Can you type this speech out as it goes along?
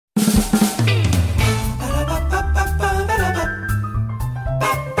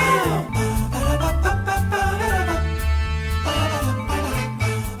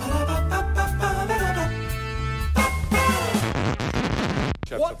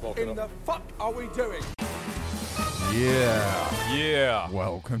in the fuck are we doing? Yeah.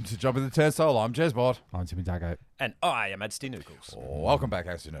 Welcome to Job of the Turnstile. I'm Jezbot. I'm Timmy Dago. And I am Adsty Noodles. Welcome back,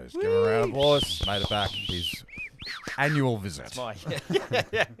 Aston News. Give him a round of applause. Made it back. His annual visit.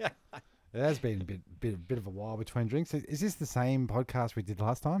 It has been a bit of a while between drinks. Is this the same podcast we did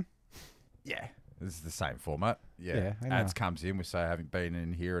last time? Yeah. This is the same format. Yeah, I know. Ads comes in. We say I haven't been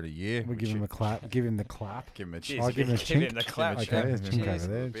in here in a year. We give him a clap. Give him the clap. Give him a Cheers. I'll give him a Give chink. him the clap. Okay, there's a chink over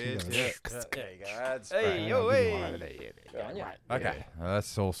there. Chink over there. There you go, Ads. Hey, I'll yo, give you hey. one over there, yeah. Okay.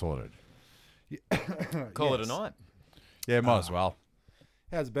 That's all sorted. Call it a night. Yeah, might as well.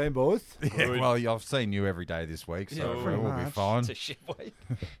 How's it been, boys? Yeah, well, I've seen you every day this week, so Yeah, pretty we'll be much. fine. It's a shit week.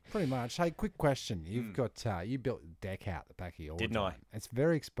 Pretty much. Hey, quick question. You've got you built a deck out the back of your Didn't I? It's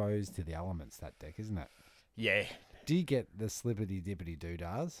very exposed to the elements, that deck, isn't it? Yeah. Do you get the slippity dippity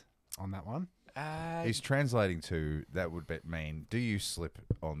doodahs on that one? He's translating to, that would mean, do you slip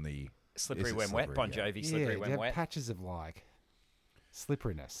on the... Slippery Is it when wet. slippery? Bon Yeah. Jovi, slippery do you when have wet. patches of like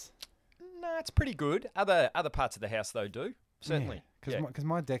slipperiness? No, it's pretty good. Other parts of the house, though, do. Certainly. Because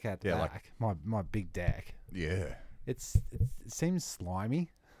my deck out the Yeah, like- back, my big deck, Yeah. it seems slimy,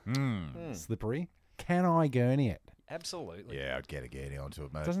 Mm. slippery. Can I gurney it? Absolutely. Yeah, I'd get a Getty onto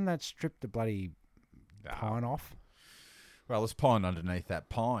it, mate. Doesn't that strip the bloody pine off? Well, there's pine underneath that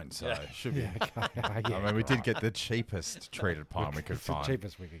pine, so Yeah. it should be. I I mean, we did get the cheapest treated pine we could It's the find.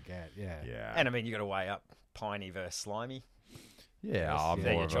 cheapest we could get. Yeah. Yeah. And I mean, you got to weigh up piney versus slimy. Yeah, I'm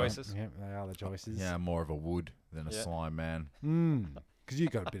They're more your of choices. Yeah, they are the choices. Yeah, I'm more of a wood than a Yeah. slime man. Because you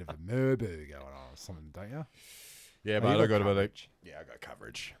got a bit of a murbu going on or something, don't you? Yeah, Oh, but you I got got a bit of. coverage. Yeah, I got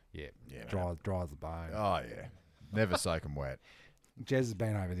coverage. Yeah. Yeah, Dry as the bone. Oh yeah, never soak 'em wet. Jez has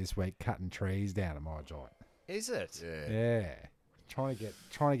been over this week cutting trees down at my joint. Is it? Yeah. Yeah. Trying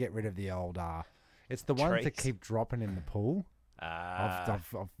to get rid of the old it's the ones that Trees? keep dropping in the pool.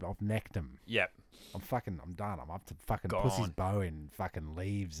 I've necked them. Yep. I'm done. I'm up to fucking pussy's Gone. bow in fucking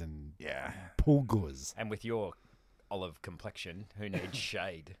leaves and Yeah. pool guz. And with your olive complexion, who needs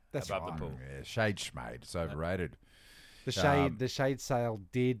shade That's above right. the pool? Yeah, shade schmade. It's overrated. The shade sail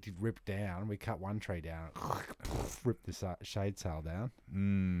did rip down. We cut one tree down, ripped the shade sail down.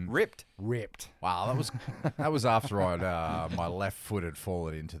 Ripped. Ripped. Wow, that was after my left foot had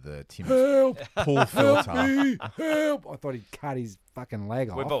fallen into the Tim's pool filter. Help! I thought he'd cut his fucking leg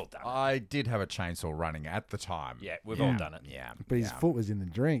off. We've all done it. I did have a chainsaw running at the time. Yeah, we've all done it. Yeah, but his foot was in the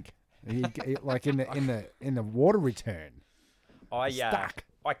drink. Like in the water return. Stuck.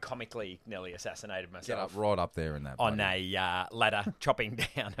 I comically nearly assassinated Get myself up right up there in that. on bloody- a ladder chopping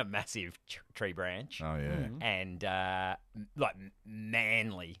down a massive tree branch. Oh yeah. And like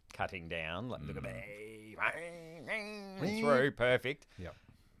manly cutting down, like look at me, through, perfect. Yep.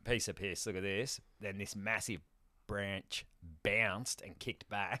 Piece of piss. Look at this. Then this massive branch bounced and kicked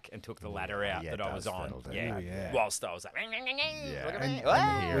back and took the ladder out yeah, that it I was does on. that'll do Yeah. that, yeah. Whilst I was like, look at me. And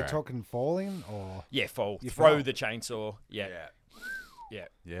Hero. we're talking falling or Yeah, fall. You Throw fell. the chainsaw. Yeah.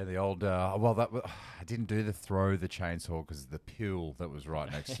 Yeah, the old. I didn't do the throw the chainsaw because the pill that was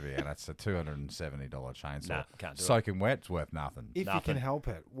right next to me, and that's a $270 chainsaw. Nah, can't do it. Soaking wet's worth nothing. if you Nothing. can help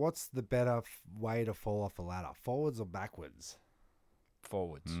it, what's the better way to fall off a ladder? Forwards or backwards?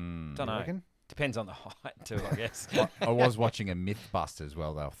 Forwards. Mm. Don't You know. reckon? Depends on the height too, I guess. I was watching a Mythbusters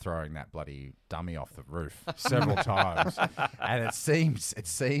while they were throwing that bloody dummy off the roof several times, and it seems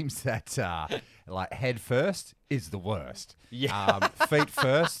that like head first is the worst. Yeah. Feet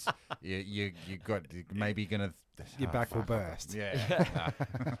first, you got maybe gonna. Your back will burst. Yeah.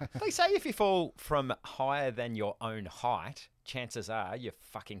 They say if you fall from higher than your own height, chances are you're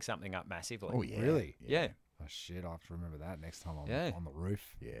fucking something up massively. Oh yeah. Really? Yeah. Oh shit! I'll have to remember that next time I'm Yeah. on the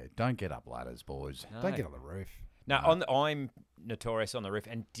roof. Yeah. Don't get up ladders, boys. Don't get on the roof. No, I'm notorious on the roof,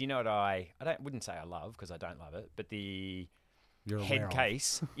 and do you know what I wouldn't say I love because I don't love it, but the You're aware head of.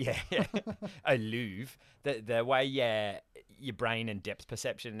 case, a louvre, the way your brain and depth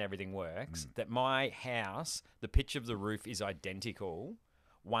perception and everything works. That my house, the pitch of the roof is identical.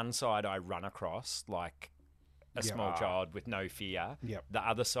 One side I run across like a Yep. small child with no fear. Yep. The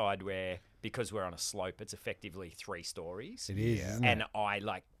other side where, because we're on a slope, it's effectively 3 stories. It is, isn't And it? I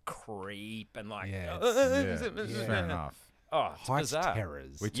like creep and like, Yeah, Yeah. Fair enough. oh, it's Height bizarre.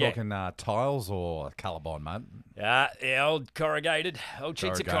 terrors. We Yeah. talking tiles or Caliban, mate? The old corrugated, old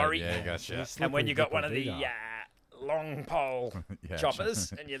cheats of corrie. Yeah, gotcha. And when you got one of Slippery the doodah. long pole Yeah.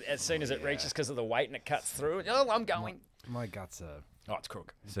 choppers, and as soon as it reaches because of the weight and it cuts through it, I'm going. My guts are. Oh, it's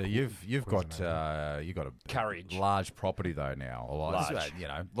crook. So you've got you got a Courage. large property though now. Large. You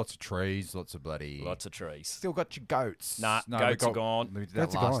know, lots of trees, lots of bloody. Lots of trees. Still got your goats. Nah, we goats are gone. We did that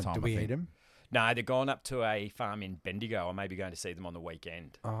Goats are last gone. time. Do I we think. eat them? No, they're gone up to a farm in Bendigo. I may be going to see them on the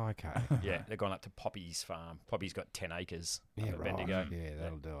weekend. Oh, okay. Yeah, they're gone up to Poppy's farm. Poppy's got 10 acres Yeah, up at right. Bendigo. Yeah,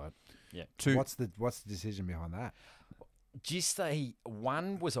 that'll do it. Yeah. What's the decision behind that? Just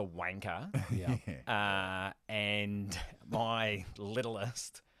one was a wanker, Yeah. and my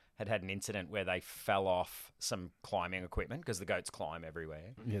littlest had an incident where they fell off some climbing equipment because the goats climb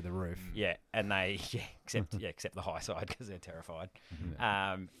everywhere. Yeah, the roof. Yeah, and except the high side because they're terrified.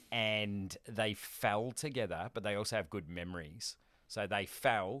 And they fell together, but they also have good memories. So they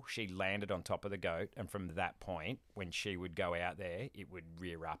fell, she landed on top of the goat, and from that point, when she would go out there, it would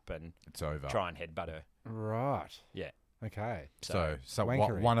rear up and It's over. try and headbutt her. Right. Yeah. Okay. So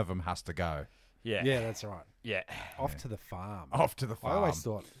wankery. one of them has to go. Yeah. Yeah, that's right. Yeah. Off to the farm. Off to the farm. I always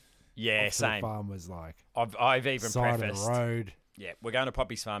thought Yeah, off to the same. farm was like I've even side prefaced. of the road. Yeah, we're going to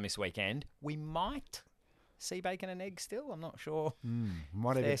Poppy's farm this weekend. We might see bacon and eggs still. I'm not sure.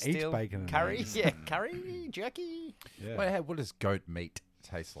 Might even They're eat still bacon and curry. eggs. Yeah, curry, jerky, Yeah. Well, what does goat meat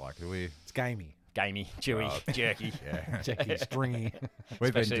taste like? Do we? It's gamey. gamey, chewy, jerky. Yeah. Jacky, stringy.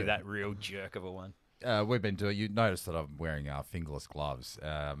 Especially that real jerk of a one. We've been doing. You noticed that I'm wearing fingerless gloves.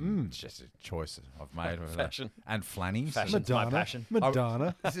 It's just a choice I've made. Fashion. And flannies. Fashion's my passion.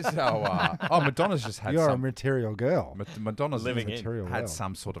 Madonna. This is how. Madonna's just had You're a some. material girl. Madonna's Living in. Material had world.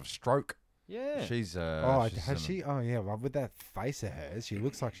 some sort of stroke. Yeah. She's. Oh, she's has she? Oh, yeah. Well, with that face of hers, she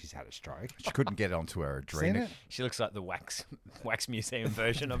looks like she's had a stroke. She couldn't get onto her Seen adrenal. it? She looks like the wax museum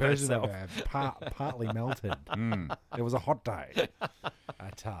version of Version of herself. her, partly melted. It was a hot day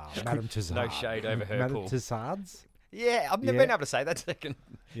at Madame Tussauds. No shade over her Madame pool. Tussauds. Yeah, I've never Yeah. been able to say that second.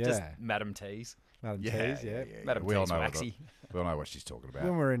 Just Yeah. Madam T's. Madame T's, yeah. Madam We all T's know waxy. we all know what she's talking about.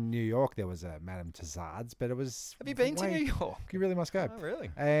 When we were in New York, there was a Madame Tussauds, but it was. Have you been to way- New York? You really must go. Oh,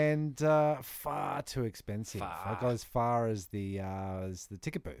 really? And far too expensive. I got as far as the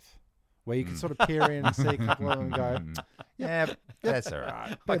ticket booth, where you can sort of peer in and see a couple of them and go, Yeah, that's all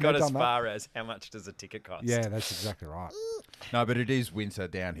right. I got as done that. far as how much does a ticket cost? yeah, that's exactly right. No, but it is winter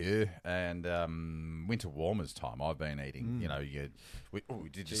down here, and winter warmers time. I've been eating. You know, we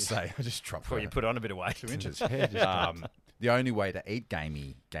did just say I just dropped Before you put on a bit of weight. 2 inches. Yeah, just The only way to eat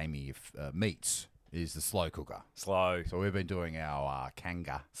gamey meats is the slow cooker. Slow. So we've been doing our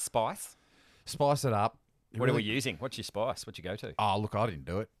kanga. Spice? Spice it up. What are we using? What's your spice? What'd you go to? Oh, look, I didn't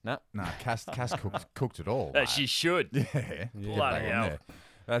do it. No. No, Cass cooked it all. mate. She should. Yeah. Bloody Get hell. on there.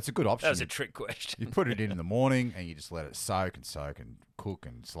 That's a good option. That was a trick question. You put it in the morning and you just let it soak and cook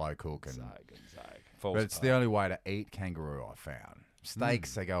and slow cook. And, Falls but it's apart. the only way to eat kangaroo, I found.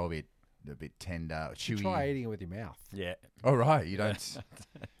 Steaks, they go a bit tender, you chewy. try eating it with your mouth. Yeah. Oh, right. You don't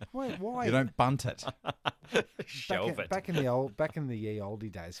Wait, why? you don't bunt it. Shelve it. Back in the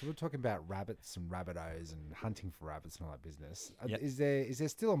oldie days, so we're talking about rabbits and rabbitohs and hunting for rabbits and all that business. Yep. Is there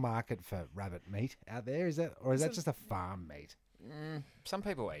still a market for rabbit meat out there? Is that just a farm meat? Some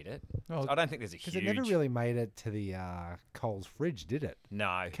people eat it. Well, I don't think there's a Because huge... it never really made it to the Coles fridge, did it?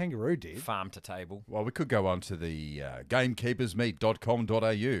 No. Kangaroo did. Farm to table. Well, we could go on to the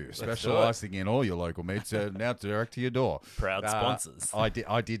gamekeepersmeat.com.au, specialising in all your local meats, now direct to your door. Proud sponsors. I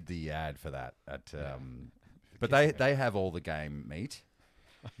did the ad for that at, but they have all the game meat.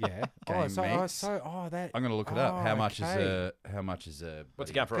 Yeah. Game that. I'm going to look it up. How much okay. is a What's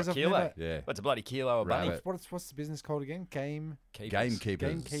it going for? A 'Cause I've kilo? never- Yeah. What's a bloody kilo of bunny? Rabbit. What's the business called again? Keepers. gamekeepers?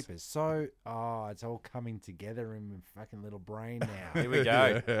 Gamekeepers. So, it's all coming together in my fucking little brain now. Here we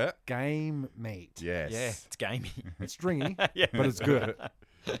go. Game meat. Yes. Yeah, it's gamey. It's stringy, Yeah. but it's good.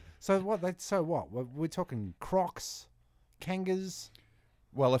 So what? We're talking crocs, kangas.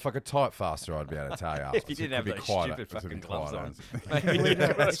 Well, if I could type faster, I'd be able to tell you. If you didn't have those stupid fucking gloves on.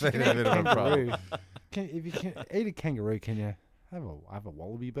 It's been a bit of a problem. If you can eat a kangaroo, can you have a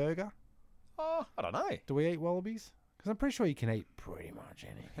wallaby burger? Oh, I don't know. Do we eat wallabies? Because I'm pretty sure you can eat pretty much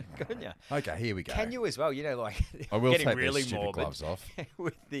anything. Couldn't you? Okay, here we go. Can you as well? You know, like I will getting take really these stupid morbid gloves off.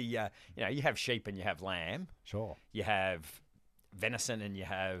 with the, you you have sheep and you have lamb, Sure. you have venison and you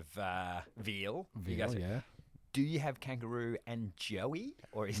have veal. You go Veal, through- yeah. Do you have kangaroo and joey,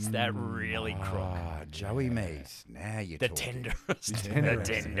 or is that really crook? Ah, Joey meat. Now you're The talking. tenderest, the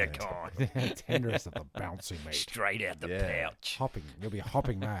tenderest, tender yeah. kind, Tenderest of the bouncy meat. straight out the Yeah. pouch. Hopping. You'll be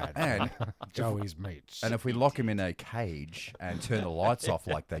hopping mad. And Joey's meats. and if we lock him in a cage and turn the lights off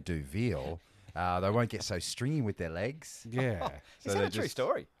like they do veal, they won't get so stringy with their legs. yeah. Is So that a they're true just-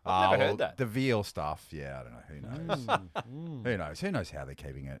 story? I've never well, heard that. The veal stuff, yeah, I don't know. Who knows? Who knows? Who knows how they're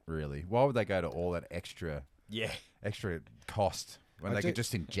keeping it, really? Why would they go to all that extra Yeah. cost when I they do- could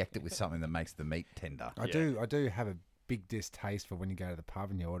just inject it with something that makes the meat tender? I do have a big distaste for when you go to the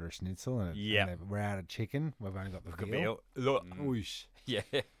pub and you order a schnitzel and, Yeah. we're out of chicken. We've only got the veal. Look. Oosh. Yeah.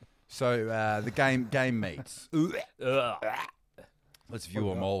 So the game meats. Ugh. Let's view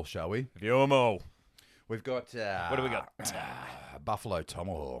them all, shall we? View 'em all. We've got. What do we got? Buffalo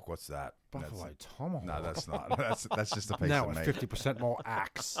tomahawk. What's that? Buffalo tomahawk. No, that's not. That's just a piece Now of with meat. 50% more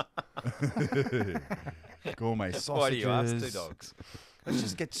axe. Gourmet sausages. Why do you ask two dogs? Let's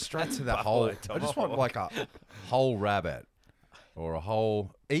just get straight to the Buffalo whole. I just want tomahawk. like a whole rabbit or a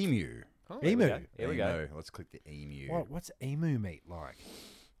whole emu. Oh, Emu. Here we go. Let's click the emu. What's emu meat like?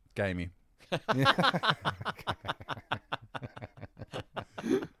 Gamey.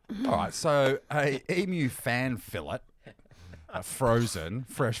 All right, so a emu fan fillet,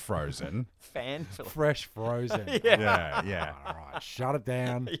 fresh frozen. Fan fillet. Fresh frozen. Yeah. All right, shut it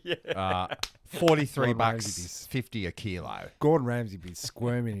down. 43 Gordon bucks, Ramsay 50 a kilo. Gordon Ramsay be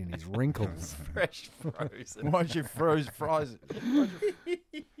squirming in his wrinkles. Fresh frozen. Why'd you froze?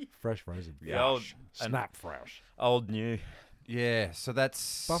 Fresh frozen. The old, Snap fresh. old new. Yeah, so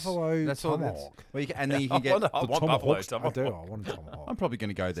that's Buffalo That's all. tomahawk. Well, and then you can get. I want buffalo tomahawk. I do. I want a tomahawk. I'm probably going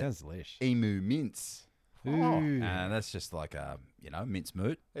to go there. Sounds delish. Emu mince. Ooh. And that's just like a mince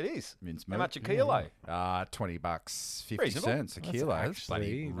meat. It is. Mince How meat. much a kilo? $20, 50 Reasonable. cents a kilo. That's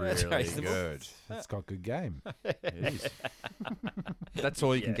bloody actually- That's really reasonable. good. It's got good game. It is. That's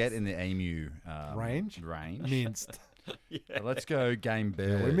all you can Yes. get in the emu Range? Range. Minced. So let's go game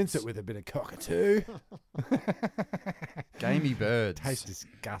birds. We mince it with a bit of cockatoo. Gamey birds. Tastes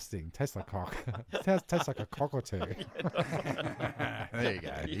disgusting. Tastes like cock. Tastes like a cockatoo. There you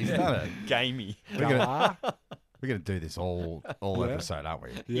go. He's done it. Gamey. Galah. We're going to do this all Yeah. episode, aren't we?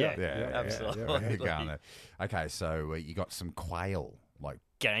 Yeah, Yeah, absolutely. we're going there. Okay, so you got some quail, like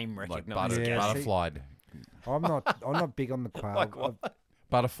Game like recognised. butter, Yeah, see- butterflied. I'm not big on the quail. Like what?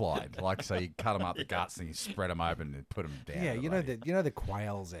 Butterflied, like so you cut them up the guts and you spread them open and put them down. Yeah, the you know lady. the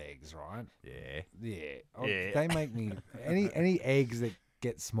quail's eggs, right? Yeah. Yeah. Yeah. They make me any eggs that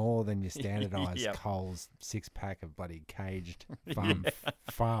get smaller than your standardized Yep. Coles 6-pack of bloody caged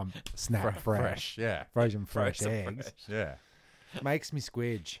farm snap fresh, Yeah. frozen fresh Frozen eggs Yeah. makes me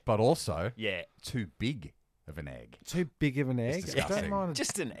squidge. But also Yeah. too big of an egg. Too big of an egg. I disgusting. don't mind.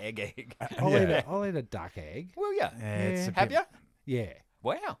 Just an egg. I'll eat a duck egg. Will ya? It's a Have bit- you? Yeah,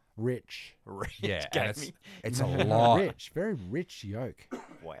 Wow. rich. Rich. Yeah, and Gamey. it's a lot. Rich, very rich yolk.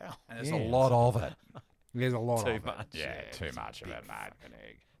 Wow. And there's Yeah. a lot of it. There's a lot Too of it. much. Yeah, too it's a much of big it, mate. fucking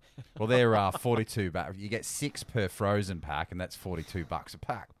egg. Well, there are 42 back. You get 6 per frozen pack, and that's $42 a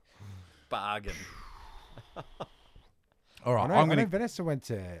pack. Bargain. All right, I know, I'm I know going to. Vanessa went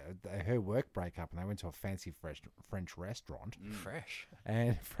to her work breakup and they went to a fancy French restaurant Fresh.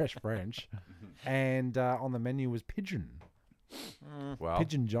 and fresh French, and on the menu was pigeon. Well,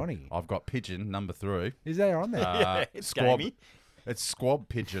 Pigeon Johnny. I've got pigeon number 3. Is that on there? Yeah, it's squab. gamey. It's squab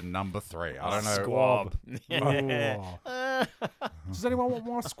pigeon number 3. I don't know. Squab. Oh. Does anyone want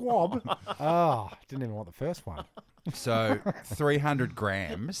more squab? Didn't even want the first one. So 300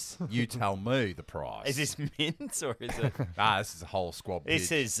 grams. You tell me the price. Is this mince or is it? This is a whole squab. This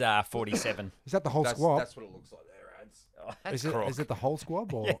pig. is 47. Is that the whole That's squab? what it looks like there, ads. Oh, that's Is crook. it the whole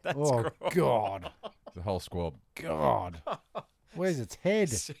squab? Or? Yeah, that's oh crook. God, The whole squab. God. Where's its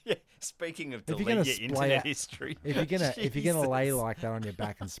head? Yeah, speaking of If you're delete gonna your splay internet out- history, If you're gonna lay Jesus. like that on your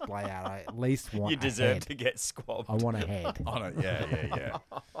back and splay out, I at least want you a deserve head. to get squabbed. I want a head. On it. Yeah.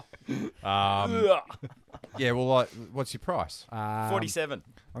 Ugh. Yeah, well, like, what's your price? 47.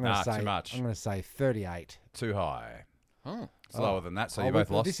 I'm gonna Nah, say too much. I'm gonna say 38. Too high. Oh. It's lower than that, so you well, both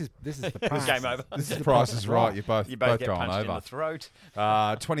lost. This is the price. Game over. This is price is right. You're both You both get going punched in over. the throat.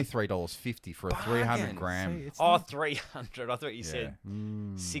 $23.50 for a 300 Bargain. gram. See, it's Oh, not- 300. I thought you said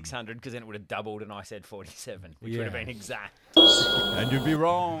 600 because then it would have doubled and I said 47, which would have Yeah. been exact. And you'd be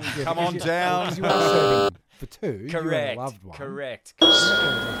wrong. Yeah, Come because on you- down. because you are serving for two. You Correct. and a loved one. Correct.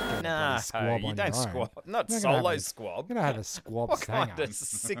 Nah, Nah, squab you on don't your own. squab. Not You're gonna have solo a- squab. You're gonna have a squab What kind sanger. of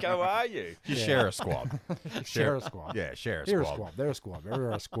sicko are you? You share a squab. Share a squab. Yeah, share a Here a squab. squab. There a squab.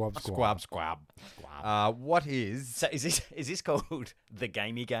 There a squab. Squab. What is? So is this called the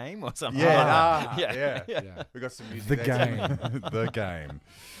gamey game or something? Yeah, yeah. Yeah. We got some music. The there too. game. The game.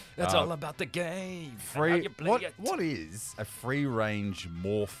 That's all about the game. How Free. you play What? it. What is a free-range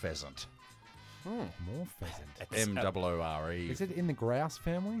moor pheasant? More pheasant. It's MOORE. Is it in the grouse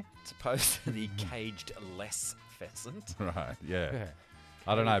family? supposed to the caged less pheasant. Right. Yeah. Yeah.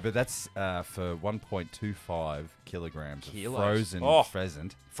 I don't know, but that's for 1.25 kilograms of Kilos. frozen Oh.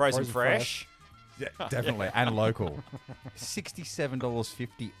 pheasant. Frozen Frozen fresh. Yeah, definitely, and local.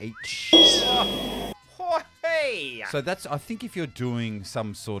 $67.50 each. Oh, hey! So that's, I think, if you're doing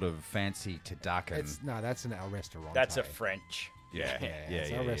some sort of fancy turducken. That's an El Restaurante. That's a French. Yeah, Yeah,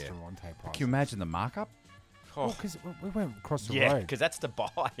 it's El Restaurante price. Can you imagine the markup? Well, because we went across the Yeah, road. because that's to buy.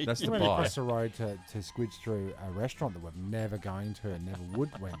 That's We the went buy. across the road to squidge through a restaurant that we're never going to and never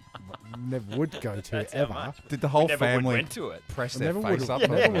would go to That's how ever. much. Did the whole Never would family went to it. press We their never face would up?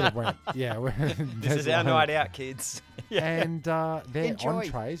 have. and Never went? would have went. Yeah, This is our night out, kids. Yeah. And their Enjoy.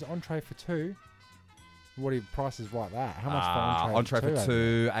 entree for two. What are your prices like that? How much for Entree for over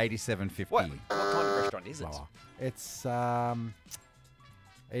two, 87.50. What kind of restaurant is it? there? Lower. It's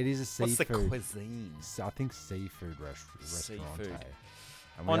it is a What's the seafood. cuisine? I think seafood restaurant. Seafood.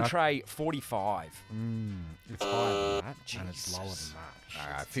 And we are- Entree 45. It's higher than that, and it's lower Jesus. than that.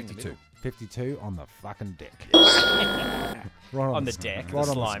 All right, It's in the 52. middle. 52 on the fucking deck. Right On the s- deck, the right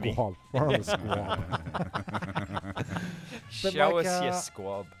on slimy. the squab. Right on the squab. But Show like, us your uh,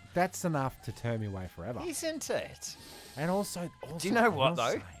 squab. That's enough to turn me away forever. Isn't it? And also Do you know I what, will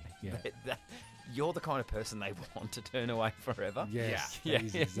though? say- Yeah. You're the kind of person they want to turn away forever. Yes, Yeah. that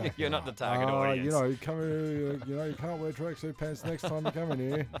is Yeah. exactly You're not the right. target audience. You come here, you can't wear tracksuit pants next time you come in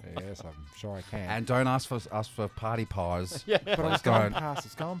here. Yes, I'm sure I can. And don't ask for party pies. Yeah. but Let's it's gone go. past.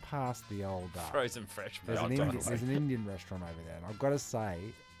 It's gone past the old. Frozen fresh There's meat. an Indian restaurant over there, and I've got to say,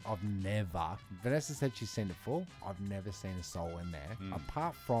 I've never. Vanessa said she's seen it full. I've never seen a soul in there,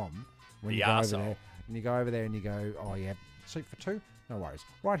 apart from when The you go over arsehole. there. And you go over there and you go, oh yeah, seat for two, no worries.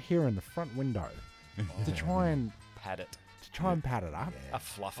 Right here in the front window, to try and Pat it. pat it up. A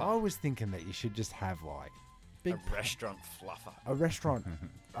fluffer. I was thinking that you should just have like big A restaurant fluffer. a restaurant,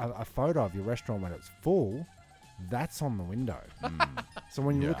 a photo of your restaurant when it's full. That's on the window. So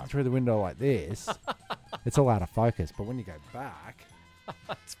when you're Yeah. looking through the window like this, it's all out of focus. But when you go back,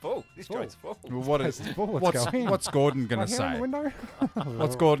 It's full. This full. joint's full. Well, what place is, is full. Let's go in. what's Gordon going right to here in the say? window.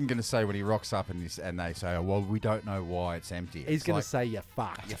 What's Gordon going to say when he rocks up and they say, oh, well, we don't know why it's empty? He's It's going like, to say you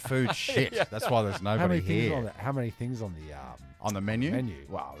fucked. your food's shit. That's why there's How nobody many things here. on the How many things on the On the menu?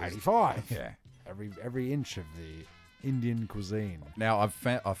 Wow, there's- 85. Yeah. Every inch of the Indian cuisine. Now,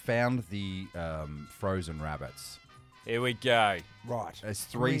 I've found the frozen rabbits. Here we go. Right. There's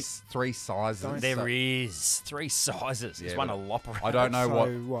three sizes. Don't There So- is 3 sizes. There's Yeah, one but a lopper. I don't know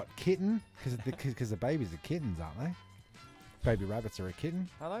so what. kitten? Because the babies are kittens, aren't they? Baby rabbits are a kitten.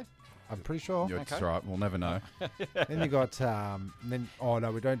 Are they? I'm pretty sure. Yeah, That's Okay. right. We'll never know. Then you got oh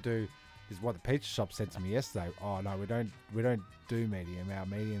no, we don't do. Is what the pizza shop said to me yesterday. Oh no, we don't do medium. Our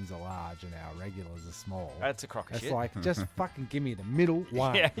mediums are large and our regulars are small. That's a crock of It's shit. like just fucking give me the middle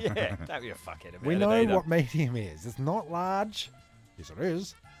one. yeah, yeah. Don't be a fuckhead about We it know either. what medium is. It's not large. Yes, it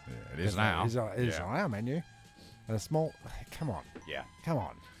is. Yeah, it is now. It is on our menu. And a small. Come on. Yeah. Come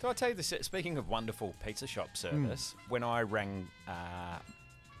on. So I tell you this. Speaking of wonderful pizza shop service, when I rang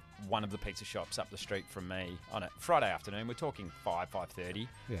one of the pizza shops up the street from me on a Friday afternoon, we're talking 5:30.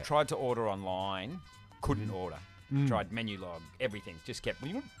 Yeah. Tried to order online, couldn't order. Tried menu log, everything, just kept.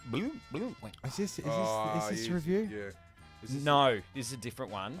 Went. Is this a review? Yeah. No, this is a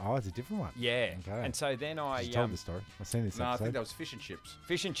different one. Oh, it's a different one. Yeah, Okay. and so then I You told the story. I've seen this No, I episode. think that was fish and chips.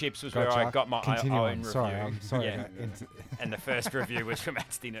 fish and chips was Gotcha. where I got my Continue own on. review. Sorry, I'm sorry. Yeah. I got And the first review was from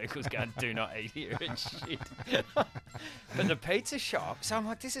Asty Nookles going, do not eat here. It's shit. But the pizza shop, so I'm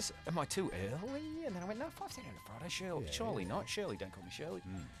like, am I too early? And then I went, no, 5:30 on a Friday, surely not. Shirley, don't call me Shirley.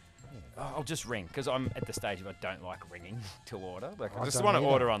 Oh, I'll just ring, because I'm at the stage of I don't like ringing to order. Like, I I just don't want to either.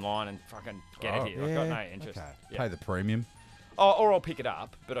 order online and fucking get it here. I've got no Yeah, interest. okay. Yeah. Pay the premium. Oh, or I'll pick it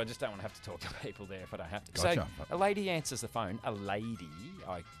up, but I just don't want to have to talk to people there if I don't have to. Gotcha. So a lady answers the phone. A lady,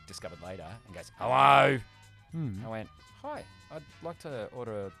 I discovered later, and goes, hello. I went, hi, I'd like to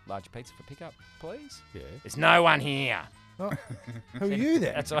order a large pizza for pickup, please. Yeah. There's no one here. Oh, who are you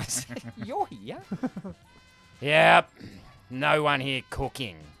then? That's what I said. You're here? Yep. No one here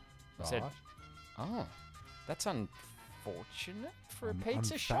cooking. I said, Right. oh, that's unfortunate for a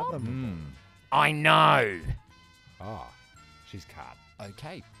pizza shop. Unfathomable. I know. Ah, she's cut.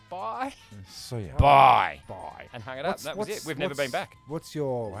 Okay, bye. So yeah. Bye. Bye. And hung it up. That was it. We've never been back. What's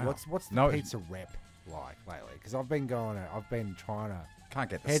your Wow. what's the No. pizza rep like lately? Because I've been trying to Can't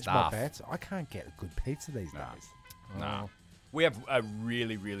get the hedge my staff. bets. I can't get a good pizza these days. No. We have a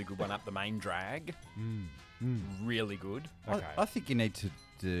really, really good one up the main drag. Really good. Okay. I think you need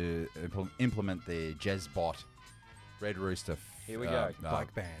to implement the jezbot Red Rooster. Here we go.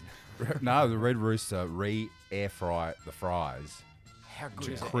 Black band. No, the Red Rooster air fry the fries. How good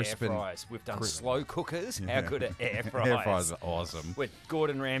is Crisp air and fries? We've done crisp. slow cookers. How good are air fries? Air fries are awesome. We're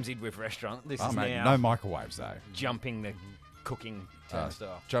Gordon Ramsayed with restaurant. This Oh, is mate, now no microwaves though. jumping the cooking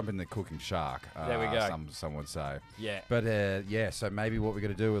turnstile. Jump in the cooking shark. There we go. Some would say. Yeah. But yeah, so maybe what we're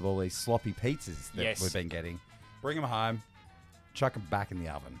going to do with all these sloppy pizzas that Yes. we've been getting, bring them home, chuck them back in the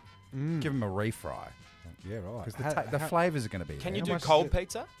oven, give them a refry Yeah, right. because the flavors are going to be Can there. you do much is cold it?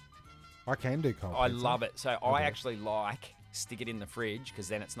 pizza? I can do cold I pizza. love it. So I Okay. actually stick it in the fridge because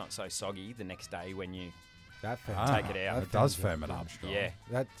then it's not so soggy the next day when you. That Take it out. It does firm it up. Yeah.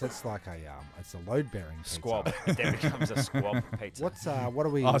 That's like it's a load bearing pizza. Squab. It then becomes a squab pizza. What are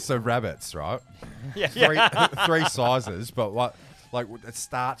we? Oh, so rabbits, right? Yeah. Three sizes, but what? Like it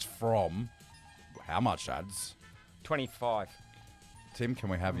starts from how much, ads? 25. Tim, can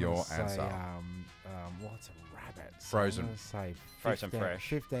we have your say, answer? What's a rabbit? Frozen. I'm gonna say Frozen fresh.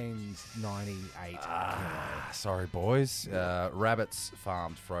 15.98. Sorry, boys. Rabbits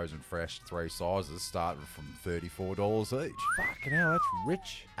farmed frozen fresh, 3 sizes, starting from $34 each. Fucking hell, that's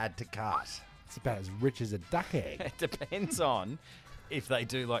rich. Add to cart. It's about as rich as a duck egg. It depends on if they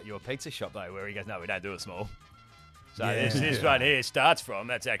do like your pizza shop though, where he goes, no, we don't do it small. So this one here starts from.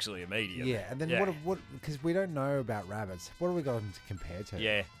 That's actually a medium. Yeah, and then what? Because we don't know about rabbits. What do we got them to compare to?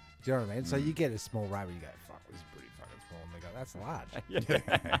 Yeah. Do you know what I mean? So you get a small rabbit, you go, fuck, this is pretty fucking small. And they go, that's large.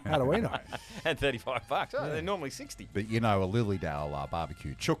 Yeah. How do we know? And $35. Oh, they're normally 60. But you know, a Lilydale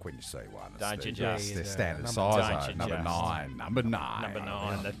barbecue chook when you see one. Don't you It's just? their standard Number- size. Don't you Number just? 9. Number 9. Number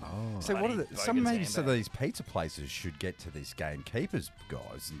 9. that So what are bloody some bogus maybe some of handbag. these pizza places should get to these gamekeepers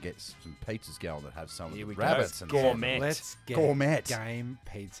guys and get some pizzas going that have some Here of we the go. rabbits and Gourmet. Let's get Gourmet. game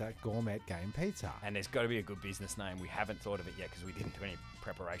pizza. Gourmet game pizza. And there's got to be a good business name. We haven't thought of it yet because we didn't do any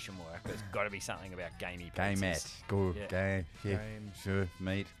preparation work. There's got to be something about gamey pizzas. Gamet. Good. Yeah. Game. Yeah. Game. Sure.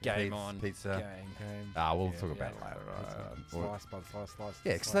 Meat. Game pizza, on. Pizza. Game. Ah, we'll Yeah, talk about yeah. it later. Slice by slice.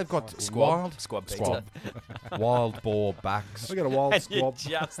 Yeah, because they've got slice. wild Squab pizza. squab, wild boar backs. We got a wild And you squab.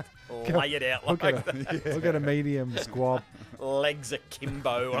 just lay it out Look like at that. Look at a medium squab. Legs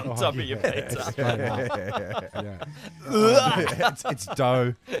akimbo on Oh, top of your yeah. pizza. Straight up. Yeah. it's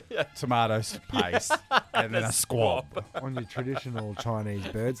dough, tomatoes, paste, and then a squab. On your traditional Chinese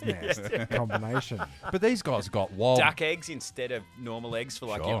bird's nest combination. But these guys got wild Duck eggs instead of normal eggs for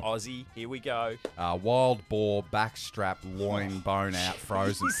like your Sure. Aussie. Here we go. wild boar backstrap loin bone out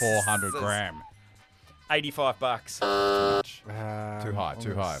frozen 400 Jesus. gram. $85. Too high, I'm too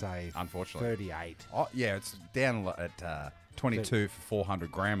gonna high, say unfortunately. 38. Oh yeah, it's down at 22 for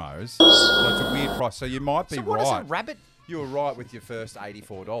 400 gramos. So it's a weird price. So you might be So what is a right. rabbit? You were right with your first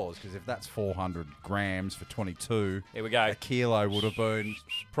 $84 because if that's 400 grams for 22, Here we go. a kilo would have been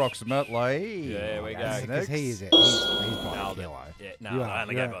approximately. There we go. That's Because next. he is it. He's by a Nailed it. kilo. Yeah, no, You I are-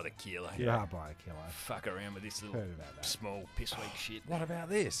 only you go are- by the kilo. You are by a kilo. Fuck around with this little Heard about that. small piss weak shit. What about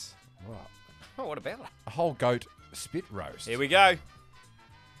this? What? Oh, what about it? A whole goat spit roast. Here we go.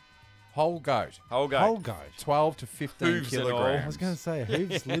 Whole goat. Whole go. Whole goat. 12 to 15 Hooves and all. kilograms I was going to say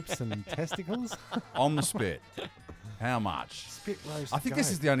hooves, lips, and testicles. on the spit. How much? Spit roast. I think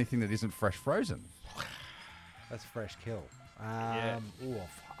this is the only thing that isn't fresh frozen. That's fresh kill. Yeah. Ooh,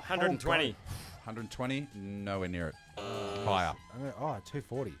 120. 120, nowhere near it. Higher.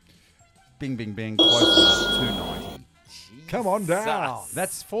 240. Bing, bing, bing. Close enough. 290. Come on down. Jesus.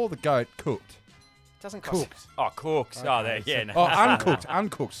 That's for the goat cooked. Doesn't cost. Cooked. Oh, cooked. Oh, there. Yeah. No. Oh, uncooked.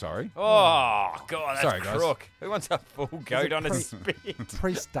 Uncooked, sorry. Oh, God, that's Sorry, guys. crook. Who wants a full goat on a pre- spit?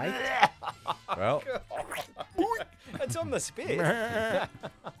 Pre-steak. Well, It's on the spit.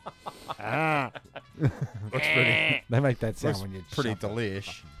 looks pretty, They make that sound looks when you pretty shove it.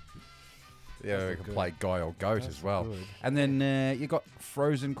 delish. Yeah, we can good. play guy or goat That's as well. good. And then you got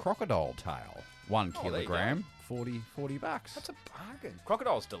frozen crocodile tail. 1 Oh, there you go. kilogram, 40 bucks. That's a bargain.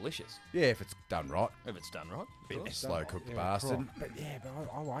 Crocodile's delicious Yeah, if it's done right. if it's done right. Bit Of course. slow cooked Yeah, bastard. croc. But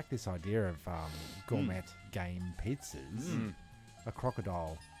I like this idea of gourmet game pizzas. A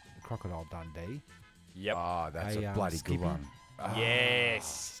crocodile Dundee. Yep. Oh, that's A, a bloody Skippy. good one.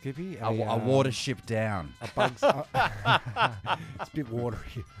 Yes. Skippy. A water ship down. A bugs. It's a bit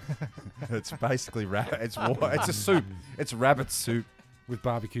watery It's basically it's it's a soup. It's rabbit soup. with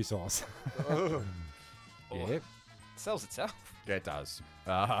barbecue sauce. Oh, Yep. sells itself. Yeah, it does.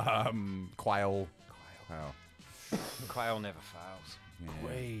 Quail. Quail. Quail never fails. Yeah.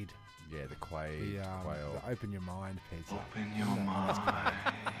 Weed. Yeah, the quail. The open your mind pizza.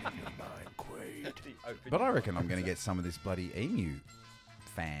 But I reckon I'm going to get some of this bloody emu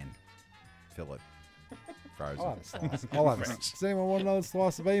fan fillet frozen. I'll have a slice. I'll have a slice. Does anyone want another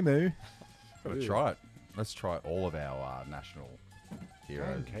slice of emu? Gotta try it. Let's try all of our national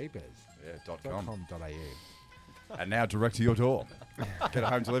heroes. Gamekeepers. Yeah, .com. .com.au. And now direct to your door. Get it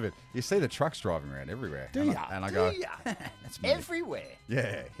home delivered. You see the trucks driving around everywhere. Do and ya? I go, that's me. Everywhere.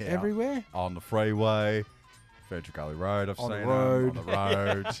 Yeah. Everywhere? On the freeway, Frederick Gully Road, I've On the seen road. them.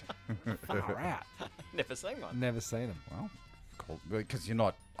 On the road. Far out. Never seen one. Never seen them. Well, cool. Because you're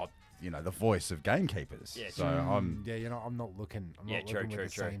not, the voice of gamekeepers. Yeah, so true. I'm, Yeah, I'm not looking. I'm Yeah, not true, looking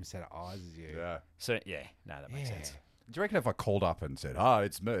with true, the true. same set of eyes as you. yeah. So yeah, no, that makes sense. Do you reckon if I called up and said, "Oh,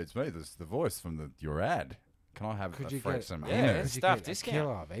 it's me, this is the voice from your ad. Can I have some Yeah, emu?" it's staff discount.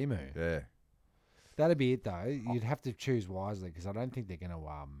 Killer of emu. Yeah. That'd be it though. You'd have to choose wisely because I don't think they're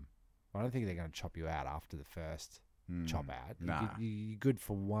gonna chop you out after the first chop out. Nah. You're good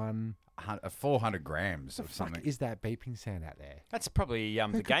for one. 400 grams What of the fuck something. is that beeping sound out there? That's probably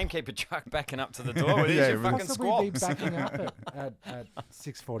the gamekeeper truck backing up to the door with Yeah, your we- fucking Possibly be squabs. backing up at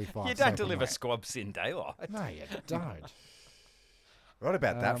 6:45. You don't deliver squabs in daylight. No, you don't. What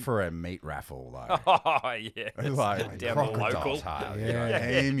about that for a meat raffle, though? Oh, yeah. Like Down the crocodile local. tail, Yeah.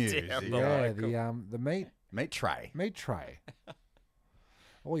 emus, Down you the know, Yeah, the meat tray. meat tray.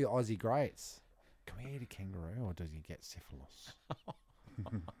 All your Aussie greats. Can we eat a kangaroo or does he get syphilis?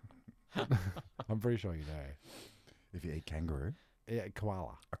 I'm pretty sure you know. If you eat kangaroo, Yeah,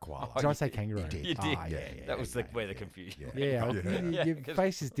 koala. a koala. Did I say kangaroo? You did. You did. Ah, yeah. That was where the confusion. Yeah, Yeah. your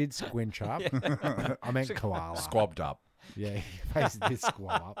faces did squinch up. I meant koala. Squabbed up. Yeah, your faces did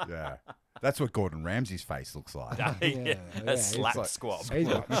squab up. Yeah. That's what Gordon Ramsay's face looks like. Yeah, yeah, a slap like- squab. He's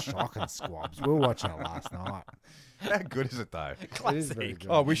got shocking squabs. We were watching it last night. How good is it, though? It is very good.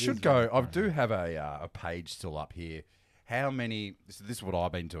 Oh, we It should is go. very I funny. do have a page still up here. How many? This is what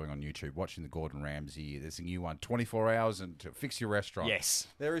I've been doing on YouTube, watching the Gordon Ramsay. There's a new one, 24 hours and to fix your restaurant. Yes.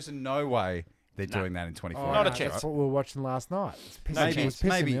 There is no way they're doing that in 24 Oh, hours. Not a no, chance. That's what we were watching last night. It's pissing, Maybe it was pissing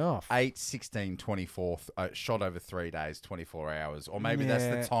maybe me off. 8, 16, 24, shot over 3 days, 24 hours. Or maybe that's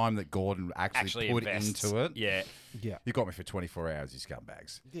Yeah. the time that Gordon actually put invests. into it. Yeah. Yeah, You got me for 24 hours, you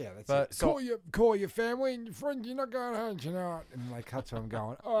scumbags. yeah. That's But it. so- Call your family and your friends. You're not going home tonight. And they cut to him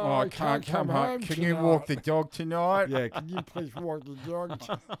going, "Oh, Oh, I can't come home. Can you walk the tonight." dog tonight? Yeah, can you please walk the dog?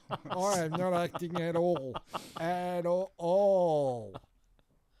 I am not acting at all. At all.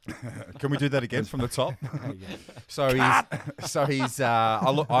 Can we do that again from the top? Yeah. So he's.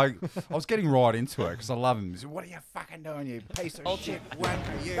 I was getting right into it because I love him. He's, what are you fucking doing, you piece of shit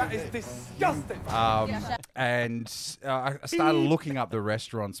wanker? You. That is disgusting. And I started looking up the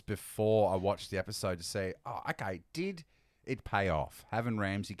restaurants before I watched the episode to see. Oh, okay, did it pay off? Having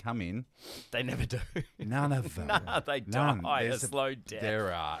Ramsay come in, They never do. none of them. They None. die a There's slow death.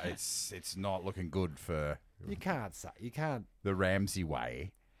 There are. It's not looking good for You can't say. You can't. the Ramsay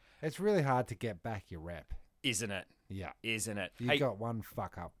way. It's really hard to get back your rep. Isn't it? Yeah. Isn't it? You Hey, got one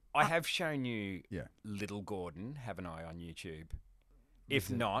fuck up. I have shown you Yeah. Little Gordon, have an eye on YouTube. If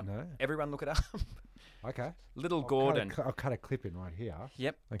Is it- not, no? everyone look it up. Okay. Little Gordon. I'll cut a clip in right here.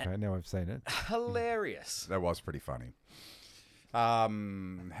 Yep. Okay, now I've seen it. Hilarious. That was pretty funny. How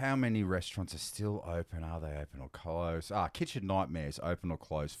many restaurants are still open? Are they open or closed? Kitchen Nightmares, open or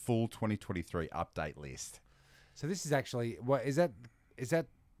closed? Full 2023 update list. So this is actually what is that?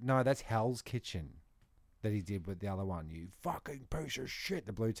 No, that's Hell's Kitchen that he did with the other one. You fucking piece of shit.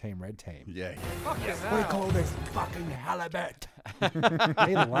 The blue team, red team. Yeah. We call this fucking halibut.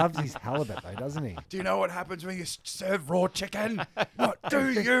 He loves his halibut though, doesn't he? Do you know what happens when you serve raw chicken? What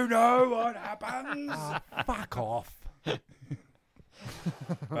do you know what happens? Fuck off.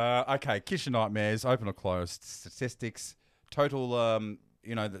 Okay, Kitchen Nightmares, open or closed? Statistics, total.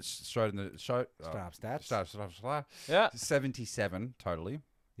 That's straight in the show. Start stats. Start. Yeah. 77 totally.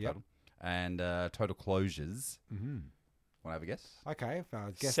 Yep. Total. And total closures. Mm-hmm. Want to have a guess? Okay,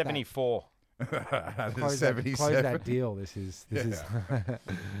 guess 74. That. Close 77. that deal. This is.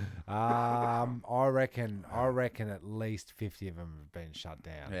 I reckon at least 50 of them have been shut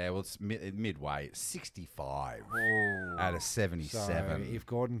down. Yeah, well, it's midway. 65 out of 77. So if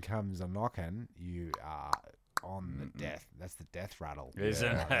Gordon comes a knocking, you are on the death. That's the death rattle.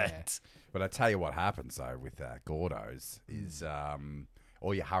 Isn't Right there. it? But I tell you what happens, though, with Gordo's is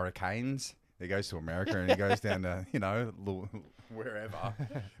all your hurricanes. He goes to America and he goes down to, wherever,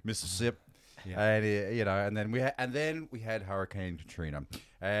 Mississippi. Yeah. And and then we had Hurricane Katrina,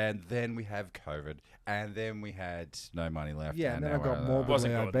 and then we have COVID, and then we had no money left. Yeah, and then I now got we're- morbidly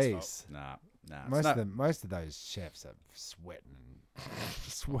Wasn't Gordon's obese. Nah. Most of those chefs are sweating,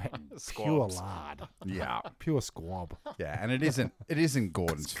 pure Squabs. lard, Yeah, pure squab. yeah, and it isn't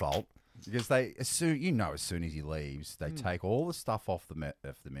Gordon's fault. Because as soon as he leaves, they take all the stuff off the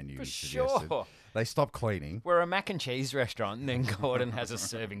menu. For he suggested. sure. They stop cleaning. We're a mac and cheese restaurant, and then Gordon has a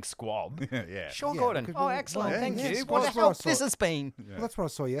serving squab. Yeah. Sure, Yeah, Gordon. because Oh, we- excellent. well, Thank yeah, you. squabs What a are help also- this has been. Well, that's what I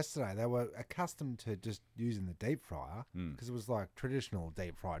saw yesterday. They were accustomed to just using the deep fryer because it was like traditional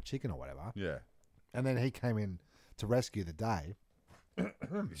deep fried chicken or whatever. Yeah. And then he came in to rescue the day,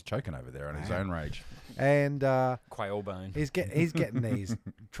 He's choking over there on his own rage. and Quail bone. he's getting these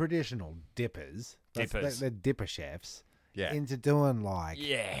traditional dippers. Dippers. They're dipper chefs. Yeah. Into doing like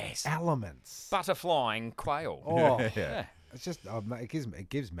Yes. elements. Butterflying quail. Oh, Yeah. it's just it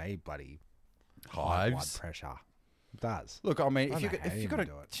gives me bloody high blood Hives. pressure. It does. Look, I mean, I if don't you know how if you got to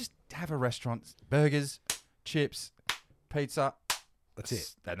do it. just have a restaurant, burgers, chips, pizza. That's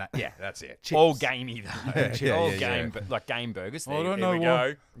it. Yeah, that's it. All gamey though. Yeah, All yeah, game, yeah. but like game burgers. I There, don't here know we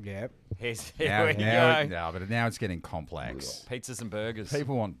what- go. Yep. Here we go. No, but now it's getting complex. Pizzas and burgers.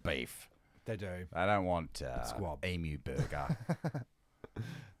 People want beef. They do. They don't want Squab. emu burger.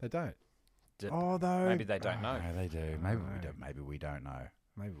 They don't. D- Oh, though. Maybe they don't know. No, they do. Maybe we don't. Maybe we don't know.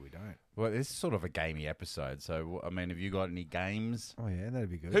 Maybe we don't. Well, this is sort of a gamey episode. So, I mean, have you got any games? Oh, yeah, that'd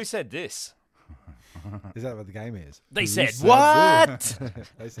be good. Who said this? Is that what the game is? They Who said said what?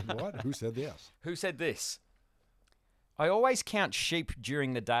 They said what? Who said this? Who said this? I always count sheep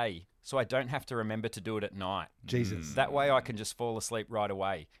during the day, so I don't have to remember to do it at night. Jesus. That way I can just fall asleep right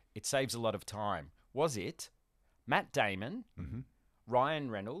away. It saves a lot of time. Was it Matt Damon, Ryan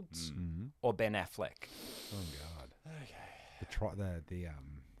Reynolds, or Ben Affleck? Oh, God. Okay.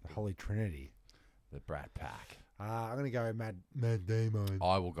 The Holy Trinity. The Brat Pack. I'm going to go Matt Damon.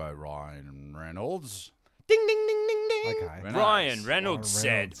 I will go Ryan Reynolds. Ding, ding, ding, ding, ding. Okay. Very Ryan nice. Reynolds Ryan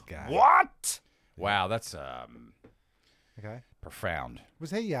said, Reynolds guy. what? Wow, that's Okay. profound. Was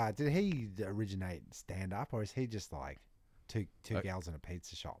he, did he originate stand-up, or is he just like two gals in a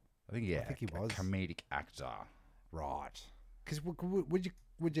pizza shop? I think think he a was. comedic actor. Right. Because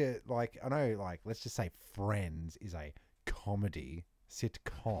would you like, I know, like, let's just say Friends is a comedy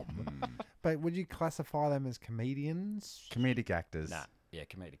sitcom, but would you classify them as comedians? Comedic actors. Nah. Yeah,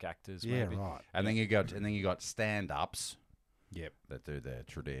 comedic actors, Yeah, maybe. right. And then you got stand-ups Yep. that do their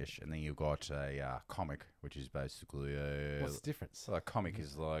tradition, and then you've got a comic, which is basically What's the difference? so a comic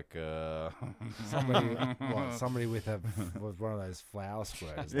is like Somebody with one of those flower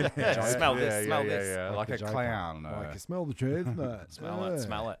squares. Smell this, smell this. yeah, Like like the a Joker. clown, Like, you smell the chestnut. Smell it,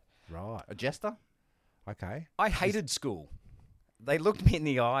 smell it. Right. a jester. Okay. I hated school. They looked me in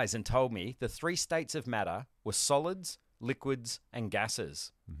the eyes and told me the 3 states of matter were solids, liquids, and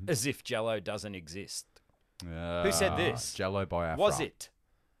gases, as if Jello doesn't exist. Who said this? Jello by Afra. Was it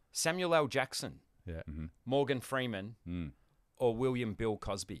Samuel L. Jackson, Yeah. Morgan Freeman, or William Bill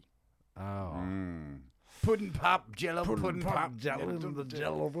Cosby? Oh. Pudding pop, Jello, pudding pop, jello in the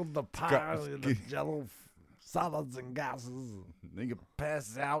jello with the pie, the jello salads and gases. Then you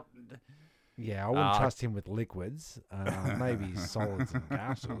pass out. Yeah, I wouldn't trust him with liquids. Maybe solids and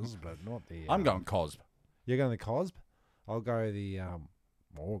gases, but not the. I'm going Cosb. You're going the Cosb? I'll go the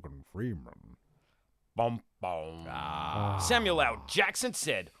Morgan Freeman. Bom, bom. Samuel L. Jackson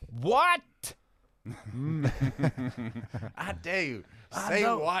said, what? I dare you. Say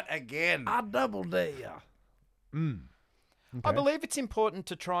what again? I double dare. I believe it's important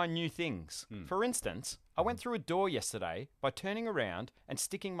to try new things. For instance, I went through a door yesterday by turning around and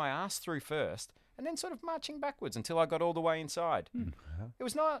sticking my ass through first and then sort of marching backwards until I got all the way inside. It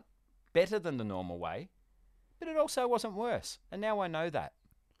was not better than the normal way, but it also wasn't worse. And now I know that.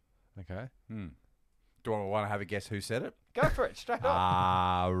 Okay. Do I want to have a guess who said it? Go for it, straight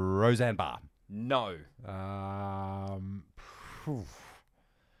up. Roseanne Barr. No.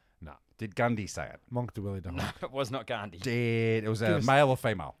 No. Did Gundy say it? Monk to Willie Dahon. It was not Gandhi. Did it was Give a us- male or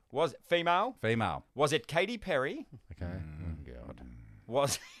female? Was it female? Female. Was it Katy Perry? Okay. Oh, God.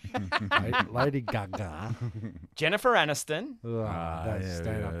 Was Lady Gaga. Jennifer Aniston? That's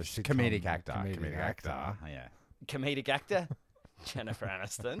stand-up sitcom Comedic actor. Comedic actor. Yeah. Comedic actor? Jennifer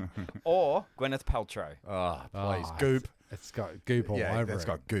Aniston? Or Gwyneth Paltrow? Oh, please. Oh, Goop. It's got goop all Yeah, over it's it.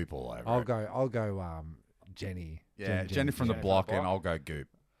 got goop all over I'll it. go Jenny. Yeah, Jenny from the Jenny block, from the and block. I'll go goop.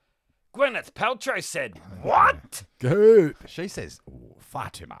 Gwyneth Paltrow said, what? Goop. She says far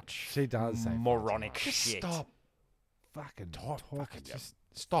too much. She does say Moronic Just shit. stop. fucking Fucking just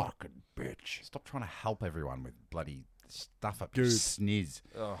stop. bitch. Stop trying to help everyone with bloody stuff up Goop. your sniz.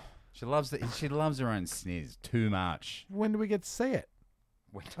 Oh, She loves She loves her own sniz too much. When do we get to see it?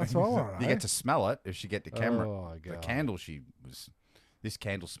 wait. That's all I You get to smell it if she get the camera. Oh, The God. candle this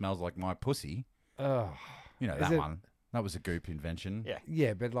candle smells like my pussy. Oh. You know Is that it- one. That was a goop invention. Yeah.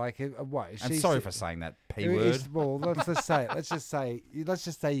 Yeah, but like, what? I'm sorry for saying that P It word. is- Well, let's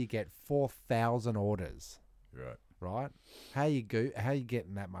just say you get 4,000 orders, Right. right? How you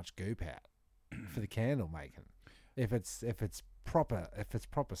getting that much goop out for the candle making? If it's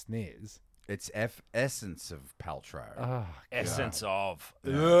proper sneers. It's essence of Paltrow. Oh, Essence of.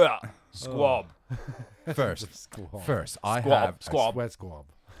 Ugh. Squab. First, squab. first I Squab. have Squab. Sweat squab.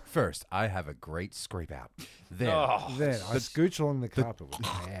 First, I have a great scrape out. Then, Oh. Then I scooch along the carpet with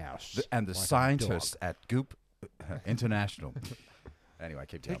my ass. and the like a scientists dog. at Goop International. Anyway,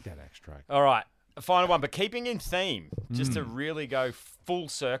 keep going. Take that extract. All right. A final one, but keeping in theme, just to really go full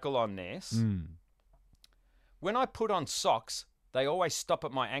circle on this. When I put on socks, They always stop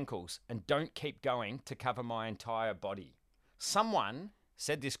at my ankles and don't keep going to cover my entire body. Someone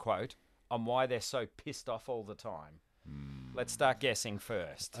said this quote on why they're so pissed off all the time. Let's start guessing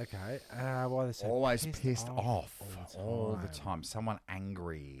first. Okay. Why they're so Always pissed off off all the time. Someone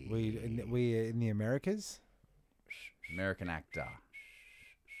angry. We in the Americas. American actor.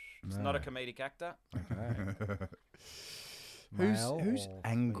 It's not a comedic actor. Okay. Who's or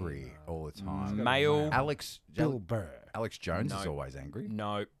angry female? all the time? Male. Bill Burr. Alex Jones is No. always angry.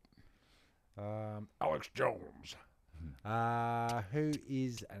 No. Alex Jones. Who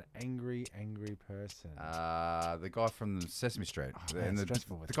is an angry person? The guy from Sesame Street. Oh, man, and it's the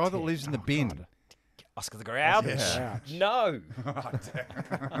stressful with guy that kids. lives in the Oh, bin. God. Oscar the Grouch. Yeah. No.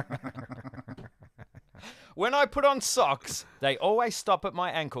 When I put on socks, they always stop at my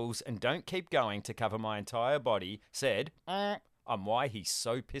ankles and don't keep going to cover my entire body, said, I'm why he's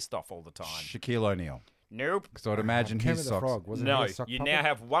so pissed off all the time. Shaquille O'Neal. Nope. Because I'd imagine Kermit his the socks. Frog. Wasn't No, he a sock you puppet? now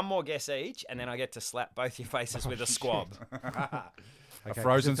have one more guess each, and then I get to slap both your faces with a squab. Okay,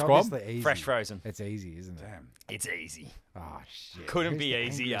 frozen it's squab? obviously easy. Fresh frozen. It's easy, isn't it? Damn. It's easy. Oh shit! Couldn't Who's be the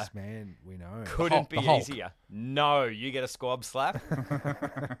easier. angriest man we know. Couldn't the be Hulk. easier. No, you get a squab slap.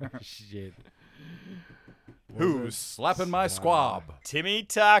 Shit. Who's slapping my squab? Timmy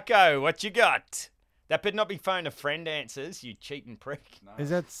Taco, what you got? That better not be phone a friend answers, you cheating prick.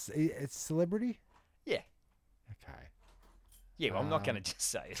 Is that it's celebrity? Yeah. Okay. Yeah, well, I'm not going to just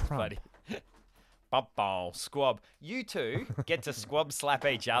say it, Trump. buddy. Bum squab. You two get to squab slap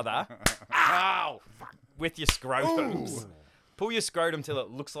each other. Ow! With your scrotums. Pull your scrotum till it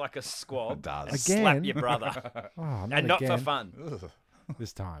looks like a squab. It does. And slap Again? your brother. Oh, And not again. for fun.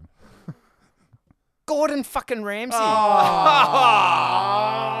 This time. Gordon fucking Ramsay.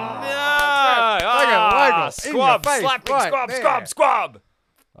 Oh. No! Waggle, in Squab, your face, slapping, right squab, there. squab, squab.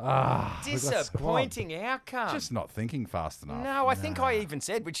 We got Disappointing outcome. Just not thinking fast enough. No, I think I even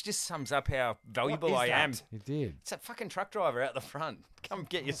said, which just sums up how valuable I am. You did. It's that fucking truck driver out the front. Come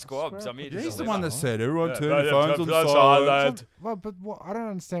get your squabs. I'm here to He's the deliver. one that said everyone turn Yeah, your phones on that's silent. Well, but what, I don't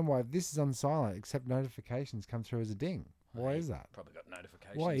understand why this is on silent, except notifications come through as a ding. Why is that? Probably got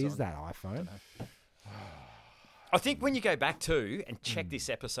notifications. Why is on. that iPhone? I think when you go back to and check this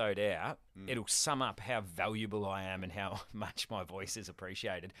episode out, it'll sum up how valuable I am and how much my voice is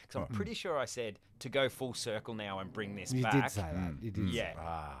appreciated. Because I'm pretty sure I said to go full circle now and bring this You back. did say that. You did. Yeah.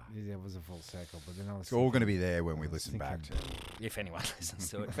 Say that. It was a full circle, but then I was. It's all going to be there when we listen back to it. If anyone listens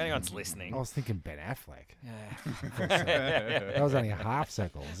to it, if anyone's listening. I was thinking Ben Affleck. Yeah. That was only a half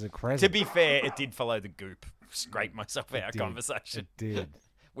circle. It was a crescent. To be fair, it did follow the goop. Scrape myself out did. conversation. It did.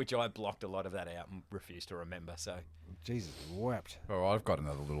 Which I blocked a lot of that out and refused to remember. So, Jesus wept. All right, I've got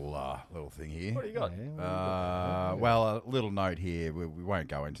another little thing here. what do you got? Yeah, Well, a little note here. We won't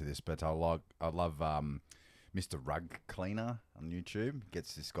go into this, but I love Mr. Rug Cleaner on YouTube.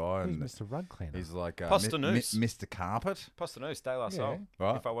 Gets this guy Who's and Mr. Rug Cleaner? he's like Postanus. Mr. Carpet. Postanus, De La Yeah. Soul.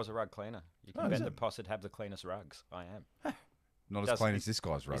 Right. If I was a rug cleaner, you can Oh, bet is the it? Poss would have the cleanest rugs. I am. Not as Doesn't- clean as this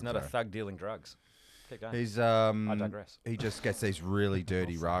guy's rug. He's not a thug dealing drugs. Keep going. He's I digress. He just gets these really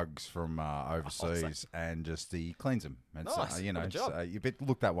dirty rugs from overseas and just he cleans them. And Nice. you know, Good job. so you bet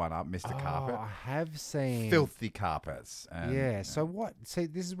look that one up, Mr. Carpet. I have seen. Filthy carpets. And, Yeah. So what? See,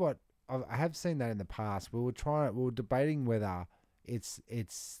 this is what I have seen that in the past. We were debating whether it's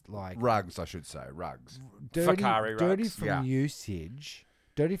like rugs, I should say, rugs. dirty, Fakari dirty rugs. from Yeah. usage,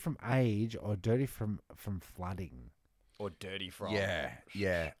 dirty from age, or dirty from flooding. Or dirty from. Yeah,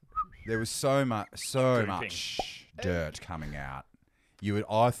 yeah. There was so much dirt coming out.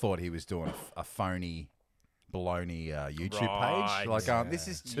 I thought he was doing a phony, baloney YouTube Right. page. Like, this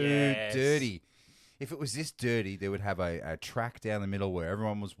is too Yes. dirty. If it was this dirty, they would have a track down the middle where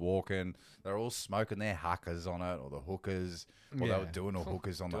everyone was walking. They're all smoking their huckers on it, or the hookers, or they were doing all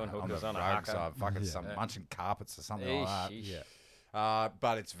hookers on Doing the hookers on the on a rugs, hucker. fucking some munching carpets or something like that. Eesh.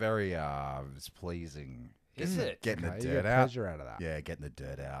 But it's very it's pleasing. Is it? Getting Okay, the you dirt get out? pleasure out of that. Yeah, getting the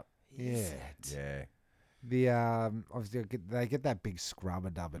dirt out. Yeah. Yeah. The obviously they get that big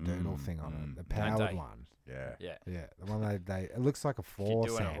scrubber dubber doodle thing on it, the Don't powered they? one. Yeah. Yeah. Yeah, the one they it looks like a If you're floor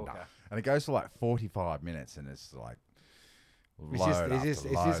doing a sander. hooker. And it goes for like 45 minutes, and it's like Is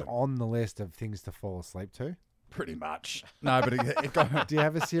this on the list of things to fall asleep to? pretty much. No, but it got Do you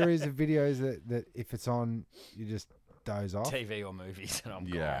have a series of videos that if it's on, you just doze off? TV or movies, and I'm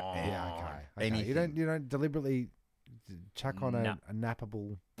Yeah, gone. Yeah, okay. Anything. You don't deliberately chuck on No. a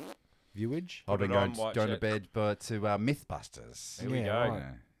nappable viewage. I've been Put it on, watch going to it. bed, but to Mythbusters. Here we Yeah, go. right.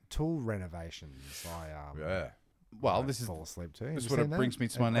 Tool renovations. Yeah. Well, this is fall asleep too. this Have what you it seen that? brings me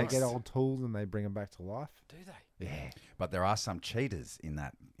to my They next. get old tools and they bring them back to life. Do they? Yeah, But there are some cheaters in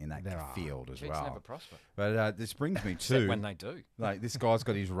that There are. field as Cheats well. never prosper. But this brings me Except to when they do. like this guy's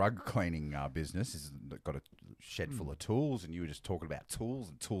got his rug cleaning business. He's got a shed full of tools, and you were just talking about tools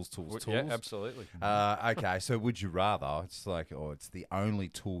and tools. Yeah, absolutely. Okay, so would you rather? It's like, it's the only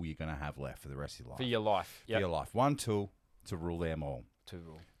tool you're going to have left for the rest of your life. For your life. For your life, one tool to rule them all. Two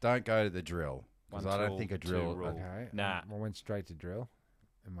rule. Don't go to the drill because One I don't tool, think a two drill. rule. okay. Nah. I went straight to drill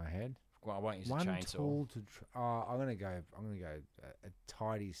in my head. Well, I won't use a One chainsaw. tool to. I'm gonna go a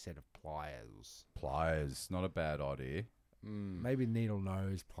tidy set of pliers. Pliers, not a bad idea. Maybe needle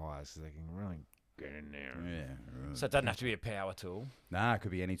nose pliers because they can really get in there. Yeah. So it doesn't have to be a power tool. Nah, it could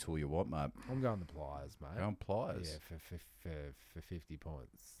be any tool you want, mate. I'm going the pliers, mate. Go on pliers. Yeah, for 50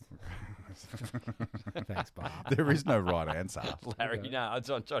 points. Thanks, Bob. There is no right answer. Larry, Okay. no, I'm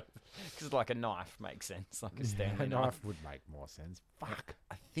trying because like a knife makes sense, like a Stanley A knife. knife would make more sense. Fuck.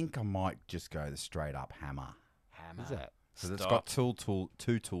 I think I might just go the straight up hammer. Hammer. Is that? So it's Stop. got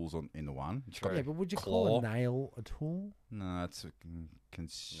two tools in the one. It's got Yeah, but would you claw. call a nail a tool? No, it's a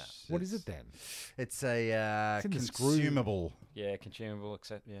What is it then? It's a It's in the screw. consumable. Yeah, consumable,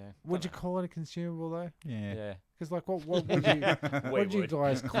 except Would you call it a consumable though? Yeah. Yeah. Because like, what would you what did you would.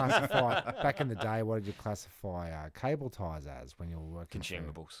 guys classify back in the day? What did you classify cable ties as when you were working? for-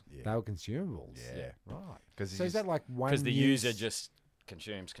 Consumables. They were consumables. Yeah. Right. 'Cause So is that like one? Because the use, user just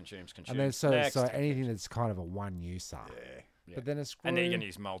consumes. and then so Next. anything that's kind of a one user. Yeah. But then a screw. And then you can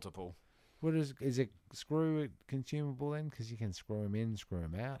use multiple. What is it? Screw consumable then? Because you can screw him in, screw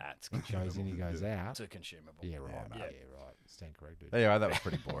him out. That's Goes in, he goes out. It's a consumable. Yeah, right. Yeah, Yeah, mate. right. Stand corrected. Anyway, that was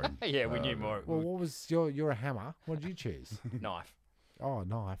pretty boring. Yeah, we knew more. Well, what was you're a hammer? What did you choose? Knife. Oh,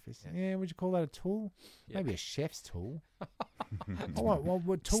 knife. Yeah, would you call that a tool? Yeah. Maybe a chef's tool.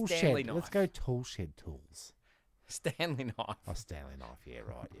 What tool Stanley shed? Let's knife. go tool shed tools. Stanley knife. Oh, Stanley knife. Yeah,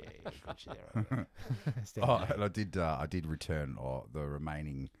 right. Yeah, got you there. Right. Stanley Oh, knife. and I did return the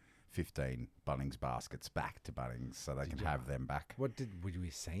remaining 15 Bunnings baskets back to Bunnings so they can you? have them back. What were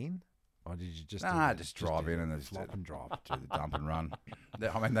you seen? Or did you just? Nah, do just drive do in the and just flop and drop. do the dump and run.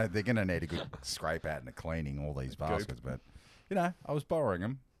 I mean, they're going to need a good scrape out and a cleaning, all these baskets, but, I was borrowing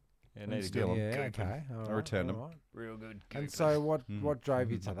them. Yeah, need to need steal a them. Yeah, Goop 'em. okay. all I right, returned all them. right. Real good. And goop. so, what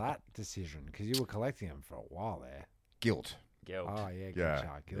drove you to that decision? Because you were collecting them for a while there. Guilt. Guilt. Oh yeah, Yeah, gotcha.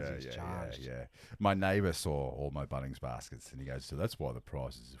 yeah, Guilty's yeah, charged. yeah. My neighbour saw all my Bunnings baskets and he goes, so that's why the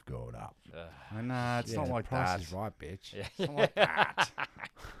prices have gone up. Ugh. Nah, it's Yeah, not the like price that. is right, bitch. Yeah. It's not like that.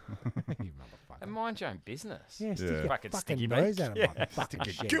 You motherfucker. And mind your own business. Yeah, stick Yeah. your Fucking fucking sticky nose beak. out of Yeah. my fucking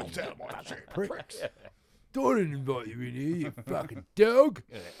Get shit. guilt out of my shit, pricks. I didn't invite you in here, you fucking dog.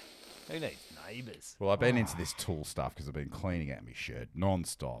 Yeah. Who needs neighbours? Well, I've been into this tool stuff because I've been cleaning out my shed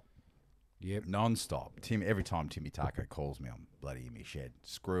non-stop. Yep. Non-stop. Every time Timmy Taco calls me, I'm bloody in my shed,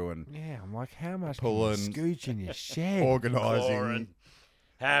 screwing, Yeah, I'm like, how much Pulling, can you scooch in your shed? organising, Clawing,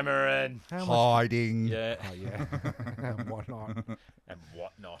 hammering, How much? hiding. yeah, Oh, yeah. And whatnot. and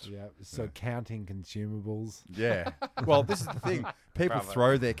whatnot. Yeah. So counting consumables. Yeah. Well, this is the thing. People Bravo.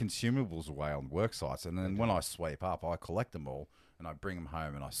 throw their consumables away on work sites, and then when I sweep up, I collect them all and I bring them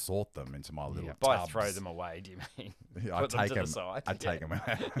home and I sort them into my little By tubs. throw them away, do you mean? Yeah, I Put them take to them. the side. I take them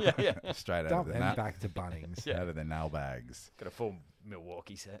Yeah, yeah. straight out Dump of the them back to Bunnings. Yeah. out of their nail bags. Got a full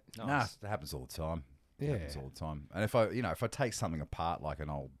Milwaukee set. Nah, Nice. it happens all the time. It Yeah. happens all the time. And if I take something apart like an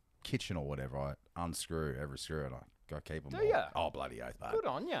old kitchen or whatever, I unscrew every screw and I go keep them. Do all. ya? Oh bloody oath, mate. Good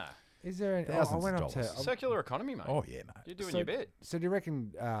on ya. Is there any? I Thousands went of up to. dollars. Circular economy, mate. Oh yeah, mate. You're doing so, your bit. So do you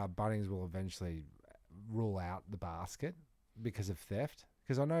reckon Bunnings will eventually rule out the basket because of theft?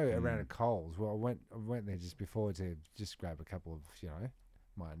 Because I know around at Coles, well, I went there just before to just grab a couple of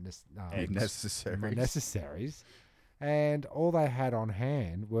my Necessary. my necessaries, and all they had on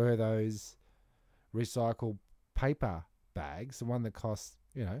hand were those recycled paper bags, the one that costs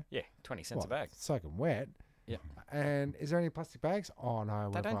Yeah, 20 cents a bag. soaking wet. Yeah. And is there any plastic bags? Oh no,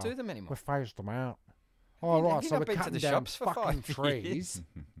 They don't do them anymore. We've phased them out. Oh you- right, have you so not we're been to cutting the down shops for fucking 5 trees. years?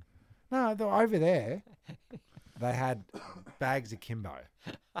 No, they're over there. They had bags of Kimbo.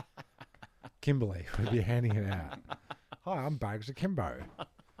 Kimberly would be handing it out. Hi, I'm Bags of Kimbo.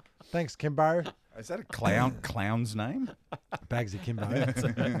 Thanks, Kimbo. Is that a clown's name? Bags of Kimbo.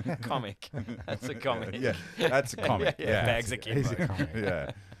 Comic. That's a comic. Yeah, that's a comic. Yeah, Bags of He's a Kimbo. comic.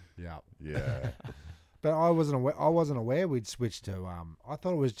 Yeah, Yeah. yeah. But I wasn't aware we'd switched to. I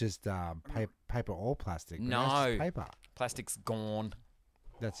thought it was just paper or plastic. But now it's No. just paper. Plastic's gone.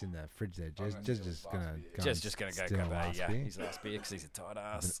 That's in the fridge there. Just gonna go. Just gonna go steal grab last a, beer. his last beer because he's a tight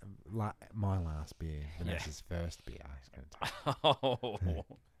ass. My last beer. Vanessa's first beer. He's gonna take. Oh,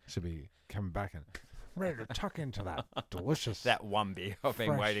 Should be coming back and ready to tuck into that delicious, That one beer I've been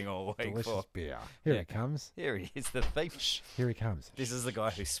fresh, waiting all week delicious for. beer. Here Yeah. he comes. Here he is, the thief. Here he comes. This is the guy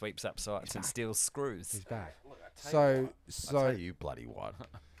who sweeps up sites and steals screws. He's back. I So, tell you, bloody what.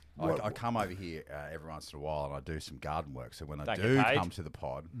 I come over here every once in a while and I do some garden work. So when I Don't do get paid. come to the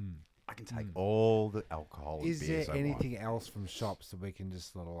pod, I can take all the alcohol and is beers there I want. anything else from shops that we can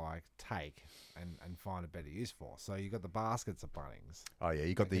just sort of like take and find a better use for? So you got the baskets of Bunnings. Oh yeah,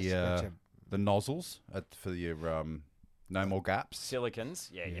 you got I guess you got your- the nozzles for your no more gaps. Silicons,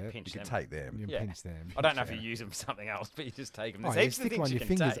 yeah, you Yeah. pinch You can them. take them. You Yeah. pinch them. I don't know if you use them for something else, but you just take them. Oh, There's you heaps of stick 'em on things you your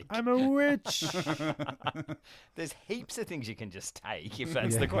can fingers. take. I'm a witch. There's heaps of things you can just take, if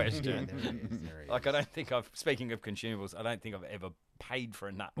that's Yeah. the question. Yeah, there is, there Like, is. I don't think speaking of consumables, I don't think I've ever paid for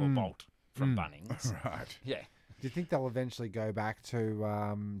a nut or bolt from Bunnings. Right. Yeah. Do you think they'll eventually go back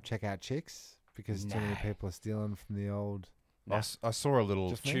to check out chicks because too many No. people are stealing from the old? I saw a little.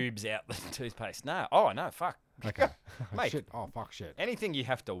 Just me? Tubes out the toothpaste. No. Oh, no, fuck. Okay. Mate. Shit. Oh fuck shit. Anything you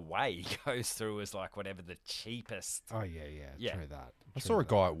have to weigh goes through as like whatever the cheapest. Oh yeah. Yeah. True that. I saw a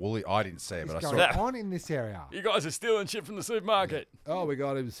guy at Woolly. I didn't see it, but I What's saw. going that. on in this area? You guys are stealing shit from the supermarket. Oh, we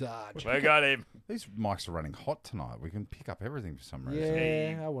got him, Sarge. We got him. These mics are running hot tonight. We can pick up everything for some reason.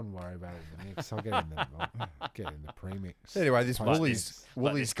 Yeah, I wouldn't worry about it in the mix. I'll get in the premix. Anyway, this Post Woolies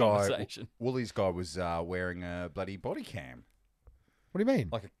mix. this conversation. Woolies guy was wearing a bloody body cam, What do you mean?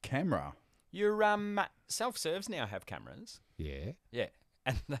 like a camera. Your self-serves now have cameras. Yeah, Yeah.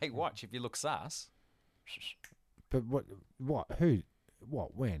 And they watch if you look sus. but what? Who?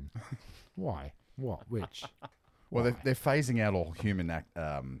 What? When? Why? What? Which? Well, they're phasing out all human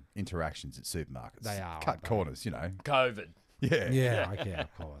interactions at supermarkets. They are, cut aren't they? corners, you know. COVID. Yeah. Yeah, okay,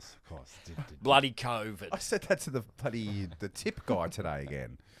 of course. Did. Bloody COVID. I said that to the tip guy today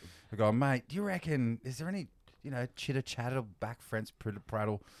again. I go, mate, do you reckon is there any chitter chatter, back friends,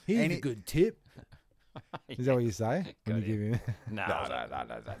 prattle? Here's any a good tip. Is that what you say when you Got give him? No, No,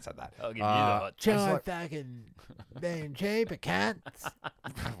 that's not that. I'll give you the hot. Try fucking being cheap, cunts.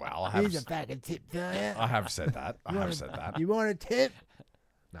 Well, Here's a fucking tip for you. I have said that. I have said that. You want a tip?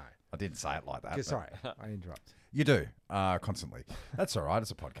 No. I didn't say it like that. Okay, but sorry, I interrupt. You do constantly. That's all right.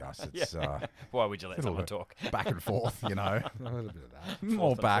 It's a podcast. It's Why would you let little someone bit talk? back and forth, A little bit of that.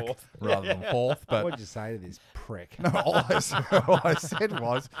 more and back forth. rather than forth. But What'd you say to this prick? no, all I said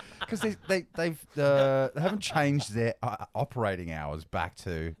was because they haven't changed their operating hours back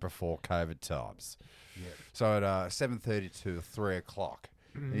to before COVID times. Yep. So at 7:30 to 3 o'clock,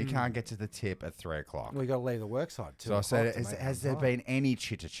 and you can't get to the tip at 3 o'clock. We got to leave the work site too. So I said, has there been any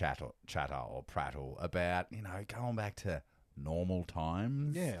chatter or prattle about going back to normal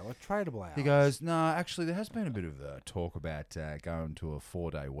times? Yeah, like tradable hours. He goes, no, actually, there has been a bit of talk about going to a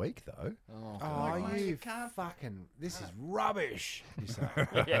 4-day week, though. Oh, you fucking! This is rubbish. You say.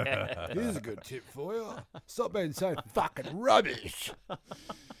 Yeah. Here's a good tip for you. Stop being so fucking rubbish.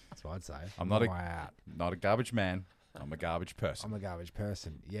 That's what I'd say. I'm not Way out. not a garbage man. I'm a garbage person. I'm a garbage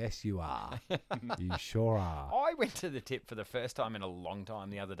person. Yes, you are. You sure are. I went to the tip for the first time in a long time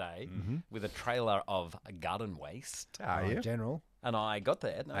the other day with a trailer of garden waste. Are you? General. And I got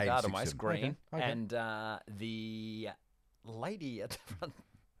there, no 86 garden waste, in. green. Okay. And the lady at the front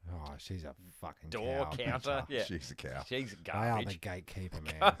Oh, she's a fucking door cow. counter, yeah, She's a cow. she's They are the garbage. gatekeeper,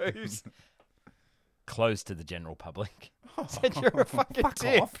 man. Goes closed to the general public. Said you're a fucking Fuck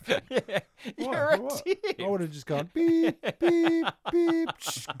tip. off. Yeah, you're a What? tip. I would have just gone beep, beep, beep.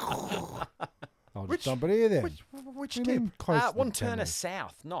 I'll just dump it here then. Which What do you tip? mean close to the One general? Turner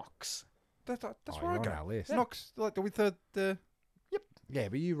South, Knox. That's Oh, where you're I on go. our list. Knox, like with the. Yeah,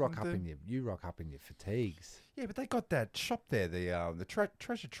 but you rock up The- in your fatigues. Yeah, but they got that shop there, the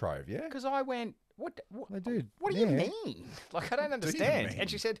treasure trove. Yeah. Because I went, what They do. do you mean? Like, I don't do you understand. mean? And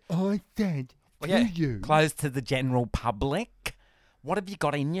she said, I said well, to yeah, you. closed to the general public. What have you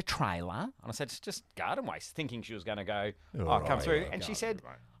got in your trailer? And I said, it's just garden waste, thinking she was going to go, come right, through. right, And she said,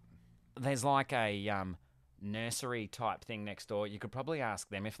 there's like a nursery type thing next door. You could probably ask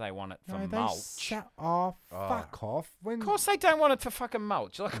them if they want it for No, they mulch. fuck off. When Of course they don't want it for fucking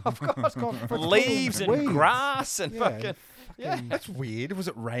mulch. Like, I've got for leaves and weeds. grass and Yeah, fucking... fucking- That's weird. Was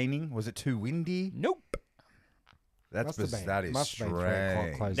it raining? Was it too windy? Nope. That's Must have been. that is Must have been 3 o'clock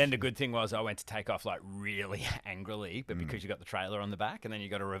strange. close. Then the good thing was I went to take off like really angrily, but because you got the trailer on the back and then you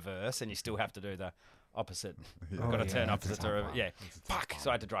got to reverse and you still have to do the opposite. Oh, Got to yeah, turn that's a opposite. tough To one. yeah. That's a tough Fuck. one. So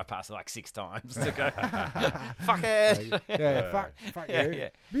I had to drive past it like 6 times to go. Fuck it. Fuck Yeah, you.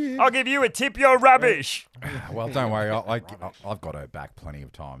 yeah. I'll give you a tip. You're rubbish. Well, don't worry. I've got her back plenty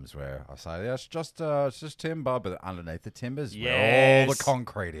of times where I say, yeah, it's just timber, but underneath the timbers, where all the Yes.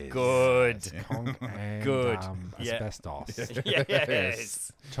 concrete is. Good. It's conch and Good. Yeah. asbestos.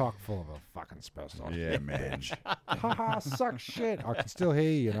 Yes. Chock full of a fucking asbestos. Yeah, man. Haha, suck shit. I can still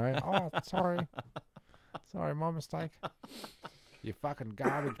hear you, Oh, sorry. Sorry, my mistake. You fucking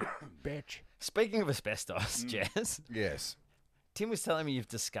garbage bitch. Speaking of asbestos, Jess, Yes. Tim was telling me you've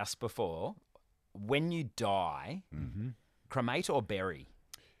discussed before when you die, cremate or bury,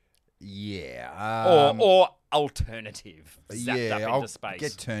 Yeah. or alternative, zapped up yeah, into I'll space.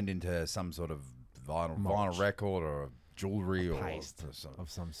 get turned into some sort of vinyl Mulch. record or jewelry or Paste some, of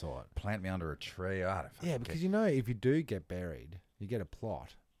some sort. plant me under a tree. I don't Yeah, because if you do get buried, you get a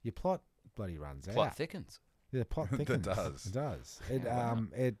plot. Your plot bloody runs Plot out. thickens. Yeah, the plot That thickens. does. It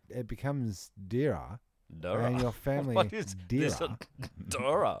does. It becomes dearer, Dora. and your family What is this dearer.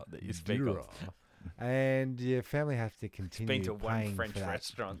 Dora that you speak Dearer. of? And your family have to It's continue been to one paying French for that.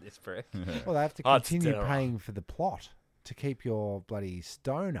 restaurant this brick. Well, they have to Oh, it's continue dearer. paying for the plot to keep your bloody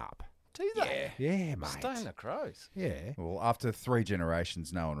stone up. Do they? Yeah, mate. Stone the crows. Yeah. Well, after 3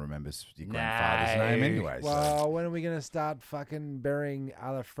 generations, no one remembers your grandfather's name No. anyway. So. Well, when are we going to start fucking burying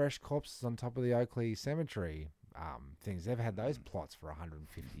other fresh corpses on top of the Oakley Cemetery things? They've had those plots for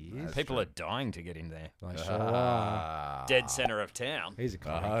 150 years. People are dying to get in there. They sure are. Dead center of town. He's a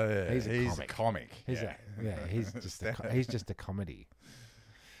comic. Oh, yeah. He's a He's comic. a comic. He's just a comedy.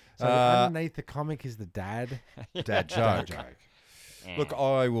 So Uh, underneath the comic is the dad. Dad Dad joke. joke. Look,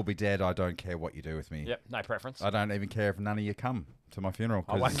 I will be dead. I don't care what you do with me. Yep, no preference. I don't even care if none of you come to my funeral.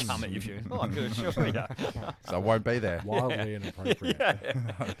 I won't 'cause- come at you if you. Oh, I can assure you. So I won't be there. Wildly inappropriate.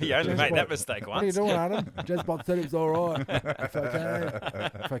 You only made Jezbot, that mistake What are you once. doing, Adam? Jezbot said it was all right.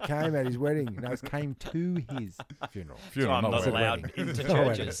 If I came at his wedding, no, it came to his funeral. So Funeral, I'm not not wedding. allowed wedding. into It's not a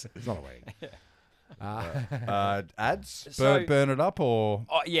wedding. churches. It's not a wedding. Ads? So- Burn it up or...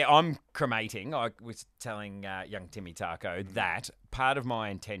 Oh, yeah, I'm cremating. I was telling young Timmy Taco that part of my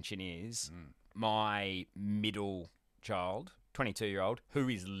intention is my middle child, 22-year-old, who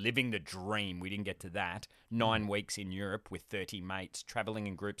is living the dream. We didn't get to that. 9 weeks in Europe with 30 mates, travelling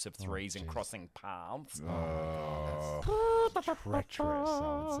in groups of threes and crossing paths. Treacherous,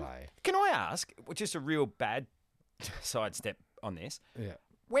 I would say. Can I ask, just a real bad sidestep on this, Yeah.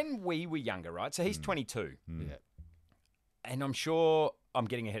 when we were younger, right? So he's 22. Yeah. And I'm sure I'm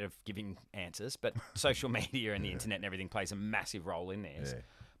getting ahead of giving answers, but social media and the internet and everything plays a massive role in this. Yeah.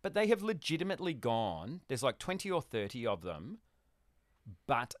 But they have legitimately gone, there's like 20 or 30 of them,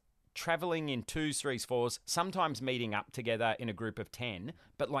 but traveling in 2s, 3s, 4s, sometimes meeting up together in a group of 10,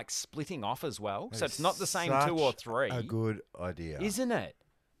 but like splitting off as well. So it's not the same 2 or 3. A good idea. Isn't it?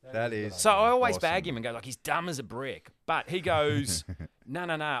 That is. So I always awesome. bag him and go like he's dumb as a brick, but he goes, no.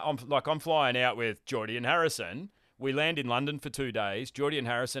 I'm flying out with Geordie and Harrison. We land in London for 2 days. Geordie and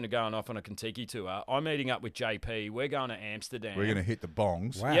Harrison are going off on a Kentucky tour. I'm meeting up with JP. We're going to Amsterdam. We're going to hit the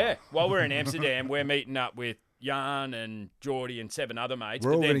bongs. Wow. Yeah, while we're in Amsterdam, we're meeting up with Jan and Geordie and 7 other mates.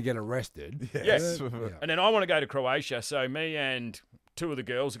 We're but all then- going to get arrested. Yes. Yeah. And then I want to go to Croatia, so me and 2 of the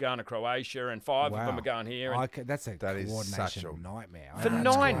girls are going to Croatia, and 5 of them are going here. And That's a That is such coordination a- nightmare. For That's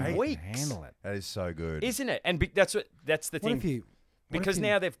 9 great. weeks. Handle it. That is so good. Isn't it? And that's the What thing. if you... what if Because you-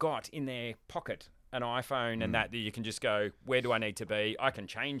 now they've got in their pocket an iPhone and that you can just go, where do I need to be? I can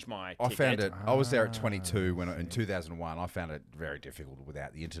change my I ticket. found it. I was there at 22 when in 2001. I found it very difficult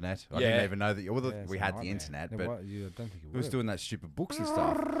without the internet. I didn't Yeah. even know that. Well, Yeah, it's we a had the nightmare. internet, Yeah, but what- you don't think you we was would. doing that stupid books and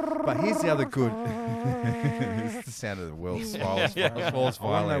stuff. But here's the other good. It's the sound of the world's smallest I want to know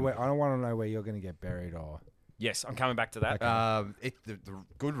violin. where, I don't want to know where you're going to get buried or... Yes, I'm coming back to that. The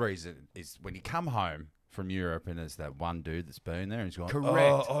good reason is when you come home from Europe and there's that one dude that's been there and he's going,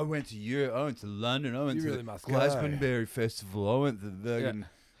 Correct. Oh, I went to Europe, I went to London, I went You to really the must go." Glastonbury Festival, I went to the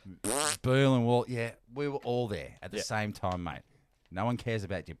Berlin Wall. Yeah, we were all there at the Yeah. same time, mate. No one cares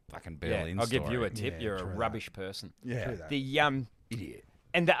about your fucking Berlin I'll give you story. a tip. Yeah, You're a true that. rubbish person. Yeah. True that. The Idiot.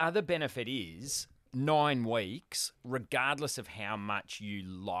 And the other benefit is 9 weeks, regardless of how much you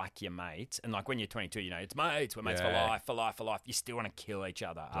like your mates, and like when you're 22, it's mates, we're mates Yeah. for life. You still want to kill each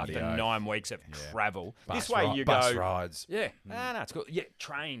other Bloody after oath. 9 weeks of travel. This Bus way ri- you bus go, rides. yeah, no, it's cool. Yeah,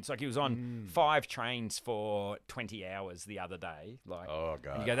 trains. Like he was on 5 trains for 20 hours the other day. Like, Oh, and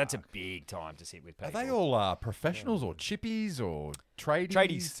God. you go, that's a big time to sit with Are people. they all professionals or chippies or tradies?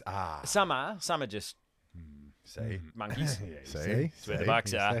 Tradies. Ah. Some are just See? Monkeys. See? That's where the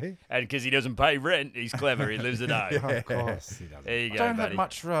bucks are. See? And because he doesn't pay rent, he's clever. He lives at home. Of course he doesn't. There you I go, don't buddy. have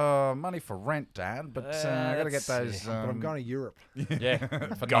much money for rent, Dad, but I got to get those. But I'm going to Europe. Yeah,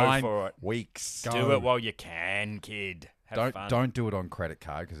 for go 9 for it. weeks. Do it while you can, kid. Have fun. Don't do it on credit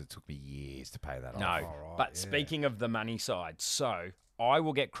card because it took me years to pay that No, off. right, but yeah. speaking of the money side, so I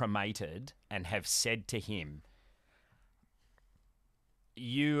will get cremated and have said to him,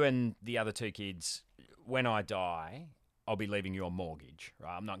 you and the other 2 kids, when I die, I'll be leaving you a mortgage,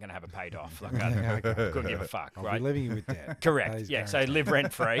 right? I'm not going to have it paid off. Like I couldn't give a fuck, I'll right? be living with debt. That Correct. is Yeah. So guaranteed. live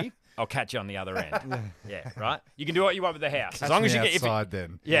rent free. I'll catch you on the other end. Yeah. Right. You can do what you want with the house Catch as long as me you get. If outside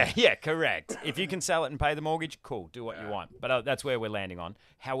then. yeah, correct. If you can sell it and pay the mortgage, cool. Do what you want. But that's where we're landing on.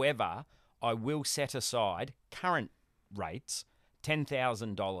 However, I will set aside current rates,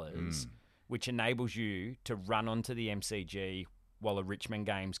 $10,000, which enables you to run onto the MCG while the Richmond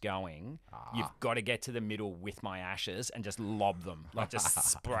game's going. You've got to get to the middle with my ashes and just lob them, like just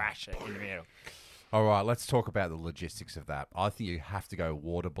splash it in the middle. All right, let's talk about the logistics of that. I think you have to go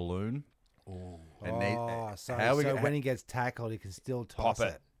water balloon. So when he gets tackled, he can still toss Pop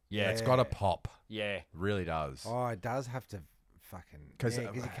it. Yeah, It's got to pop. Yeah. Really does. Oh, it does have to fucking... Because you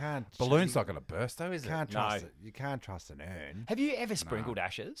can't... balloon's not going to burst, though, is You it? can't trust No. it. You can't trust an urn. Have you ever sprinkled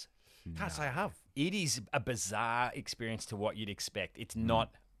ashes? Can't say I have. It is a bizarre experience to what you'd expect. It's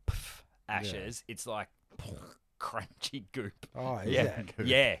not ashes. It's like crunchy goop. Oh, is Yeah. it?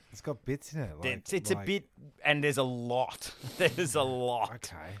 Yeah. It's got bits in it. Like, It's a bit, and there's a lot. There's a lot.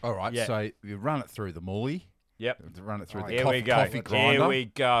 Okay. All right, Yeah. so you run it through the mully. Yep. Run it through the Here we go. coffee grinder. Here we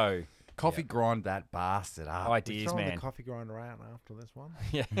go. Coffee grind that bastard up. Ideas, Throwing man. the coffee grinder out after this one.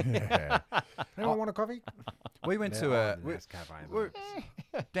 Yeah. Yeah. Anyone want a coffee? We went to Yeah, a... oh, Nescafe, we're-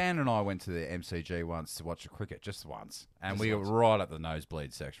 mate. Dan and I went to the MCG once to watch the cricket, just once. And we were right at the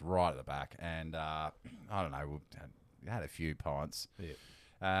nosebleed section, right at the back. And I don't know, we had a few pints.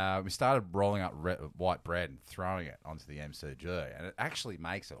 We started rolling up white bread and throwing it onto the MCG. And it actually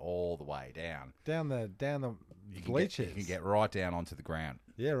makes it all the way down. Down the You bleachers. can get right down onto the ground.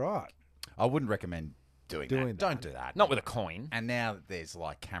 Yeah, right. I wouldn't recommend doing Doing that. that. Don't do that. Not with a coin. And now there's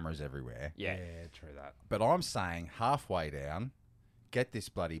like cameras everywhere. Yeah. true that. But I'm saying halfway down, get this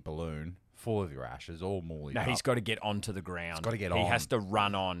bloody balloon full of your ashes, all mullied No, up. he's got to get onto the ground. He's gotta get He on. has to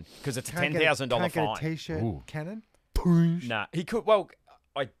run on because it's a Can't $10,000 get fine. a t-shirt Ooh. cannon. Nah, he could. Well,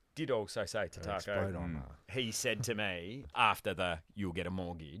 I did also say to Explode Taco, on that. he said to me after the "you'll get a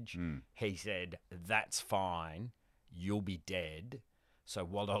mortgage," he said, "That's fine. You'll be dead. So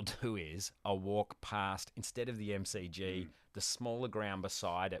what I'll do is I'll walk past, instead of the MCG, the smaller ground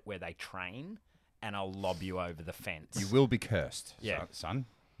beside it where they train, and I'll lob you over the fence." You will be cursed, Yeah. son.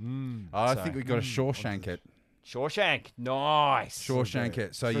 I So- think we've got to Shawshank it. Shawshank, nice. Shawshank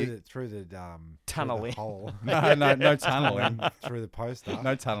it. So through the Tunnel through in. the hole. no tunneling, through the poster.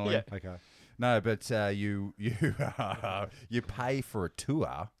 no tunneling. Yeah. Okay. No, but you you pay for a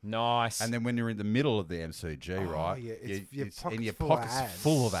tour, Nice. and then when you're in the middle of the MCG, right? yeah, it's- your and your pocket's pockets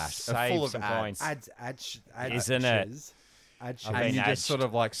full of full of ads. ash, Save full of some ads. coins. Ads, Isn't it? Ads. And been you just edged. sort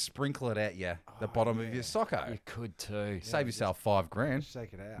of like sprinkle it at you, the bottom of your socko. You could too. Save yourself $5,000.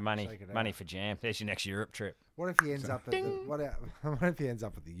 Shake it out. Money, Shake it out. money for jam. There's your next Europe trip. What if he ends up at the, what if he ends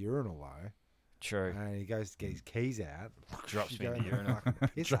up at the urinal though, True. and he goes to get his keys out, Drops me go in the in urinal. fucking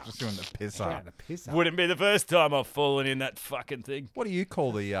piss Drops you in the piss Straight up. in the piss up. Wouldn't be the first time I've fallen in that fucking thing. What do you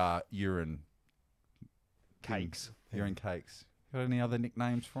call the urine Cakes. Urine cakes. Got any other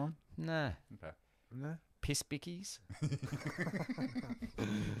nicknames for them? Nah. Okay. No? Piss bickies.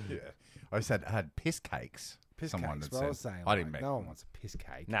 Yeah. I had piss cakes. Piss Someone cakes. that Well, I was said. saying, I didn't like, make no one wants a piss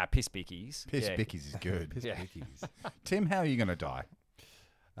cake. Nah, piss bickies. Piss Yeah. bickies is good. Piss Yeah. bickies. Tim, how are you going to die?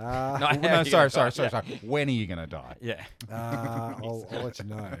 No, Oh, how no, you sorry. gonna- When are you going to die? Yeah. I'll let you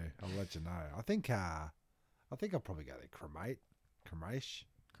know. I'll let you know. I think I'll probably go there. Cremation.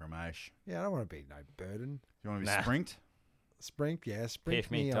 Cremash. Yeah, I don't want to be no burden. You want to be Nah. sprinked? Sprink, yeah, sprink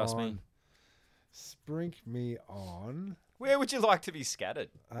Piff me, me toss on. me. Sprink me on. Where would you like to be scattered?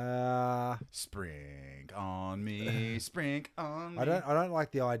 Sprink on me, sprink on me. I don't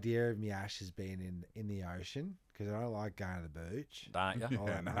like the idea of me ashes being in the ocean because I don't like going to the beach. Don't you? all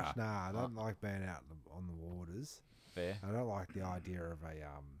that nah. much. Nah, I don't like being out on the waters. Fair. I don't like the idea of a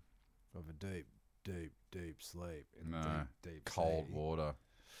deep sleep in No, deep cold sea. water.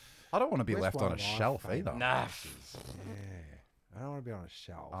 I don't want to be Where's left one on a of my shelf favourite either. Nah. Yeah, I don't want to be on a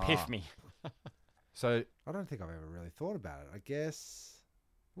shelf. Piff me. So I don't think I've ever really thought about it. I guess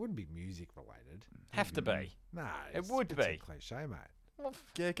it wouldn't be music related. Have to be. Nah, It would it's a be. cliche,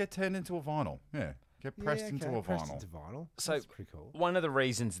 mate. get turned into a vinyl. Yeah. Get pressed into a pressed vinyl. into vinyl. So- That's pretty cool. One of the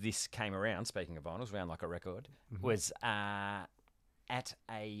reasons this came around, speaking of vinyls, around like a record, was at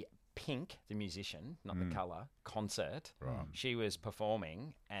a Pink, the musician, not the colour, concert. Right. She was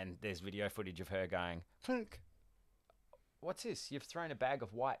performing, and there's video footage of her going, Pink, what's this? You've thrown a bag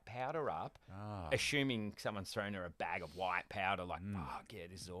of white powder up, assuming someone's thrown her a bag of white powder, like, fuck yeah,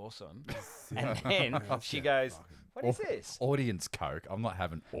 this is awesome. And then she goes, what is this? Audience Coke. I'm not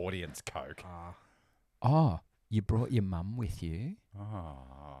having audience Coke. Oh, you brought your mum with you?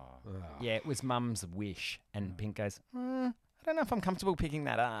 Oh. Yeah, it was mum's wish. And Pink goes, I don't know if I'm comfortable picking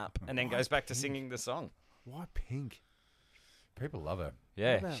that up. And then goes back to singing the song. Why pink? People love her.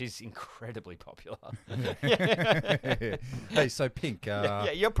 Yeah, about- she's incredibly popular. Hey, so Pink,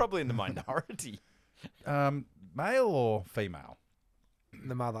 Yeah, you're probably in the minority. male or female?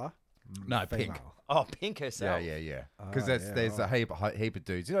 The mother. No, Pink. Female. Oh, Pink herself. Yeah. Because Oh, there's a heap of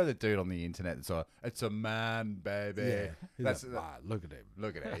dudes. You know the dude on the internet that's like, it's a man, baby. Yeah. He's That's look at him.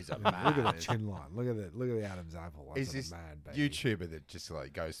 look at it. He's a Look man. at the chin line. Look at the Adam's apple. He's That's this a man, baby. YouTuber that just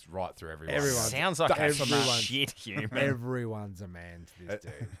like goes right through everyone. Everyone. Sounds like a Everyone's- shit human. Everyone's a man to this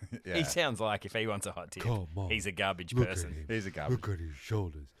dude. Yeah. He sounds like if he wants a hot tip, Come on. he's a garbage Look person. at him. He's a garbage. Look at his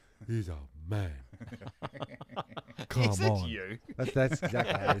shoulders. He's a man. Come Is it on. you? That's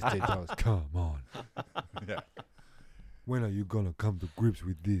exactly how this dude talks. Come on. Yeah. When are you gonna come to grips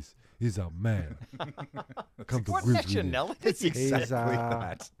with this? He's a man. Come to What grips with it. nationality? It's is exactly He's,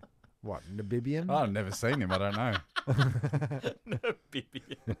 that. What, Namibian? I've never seen him. I don't know.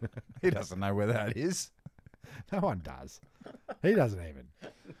 Vivian? He doesn't know where that is. No one does. He doesn't even.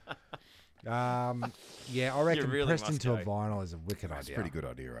 Yeah, I reckon really pressed must into a go. vinyl is a wicked That's a idea. pretty good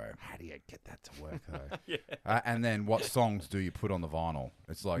idea, right? How do you get that to work though? And then what songs do you put on the vinyl?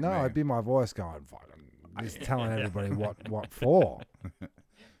 It's like, No, man, it'd be my voice going, fucking, just telling everybody what for.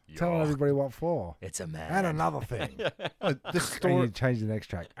 Telling everybody what for. It's a man. And another thing. the And you story. change the next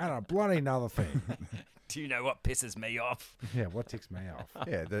track. And a bloody another thing. Do you know what pisses me off? Yeah, what ticks me off?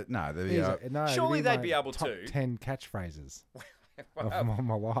 Yeah, These the are- no, it'd Surely they'd my be able top to. 10 catchphrases Wow. of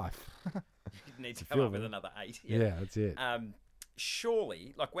my life. You need to feel come up with them. another 8. Yeah, that's it.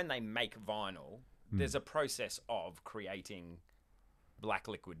 Surely, like when they make vinyl, there's a process of creating black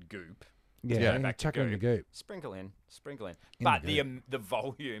liquid goop. Yeah, Yeah. and Back to chuck it in the goop. Sprinkle in. In But the the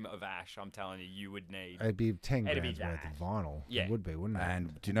volume of ash, I'm telling you, you would need. It'd be 10 It'd be grams worth that. of vinyl. Yeah. It would be, wouldn't it?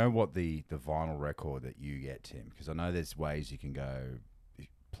 And do you know what the vinyl record that you get, Tim? Because I know there's ways you can go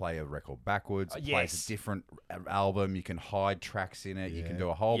play a record backwards, it plays yes. a different album, you can hide tracks in it, you can Yeah. do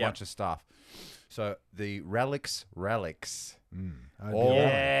a whole Yep. bunch of stuff. So the relics, I'd be all alright.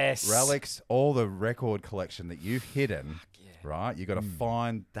 Yes. relics, all the record collection that you've hidden, yeah. right? You got to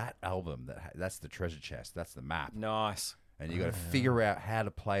find that album. That's the treasure chest. That's the map. Nice. And you got to figure out how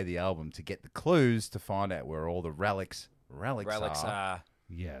to play the album to get the clues to find out where all the relics Relics are. are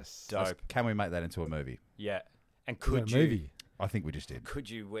Yes. dope. Can we make that into a movie? Yeah. And Is could that you a movie? I think we just did. could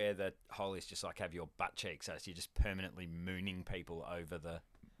you wear the holies just like have your butt cheeks so you're just permanently mooning people over the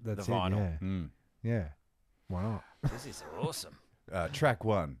That's the vinyl. It, yeah. Mm. Yeah. Why not? This is awesome. Track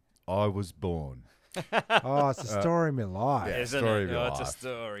 1, I Was Born. Oh, it's the story of my life. Yeah. Isn't story it? of your Oh, it's a life.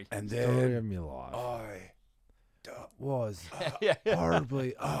 story. And Story of my life. I Was yeah.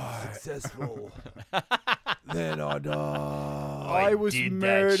 horribly unsuccessful. Then I died. I was did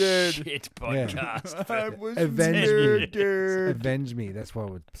murdered. That shit podcast. I was Avenge me. murdered. Avenge me. That's what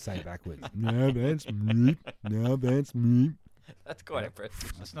I would say backwards. No, that's me. No, that's me. That's quite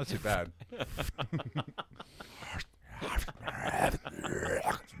impressive. That's not too bad.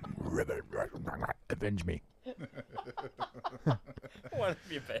 Avenge me. One of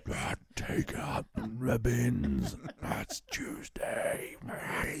your best. Take out the ribbons. It's Tuesday.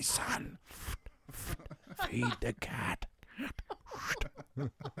 Hey, son. Feed the cat.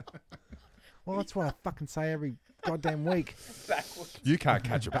 Well, that's what I fucking say every goddamn week. Backwards. You can't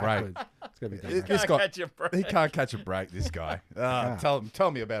catch a break. Backwards. It's gonna be done This backwards. guy- Catch your breath. He can't catch a break, this guy.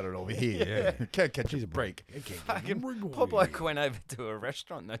 Tell me about it over here. Can't catch a break. Fucking poor bloke went over to a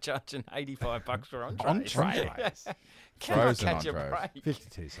restaurant and they're charging $85 for entrees. Entrees. Cannot Frozen catch a entrees. break.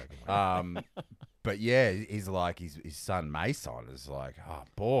 52 seconds. But yeah, he's like his son Mason is like, oh,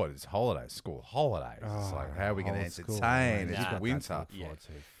 bored. It's holidays, school holidays. It's like, how are we going to old school, entertain? mate. It's You've got that winter. to look Yeah. forward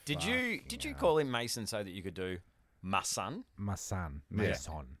to. Did you call him Mason so that you could do my son? My son, Yeah.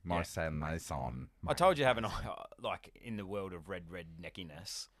 Mason. My son Mason. I told you having like in the world of red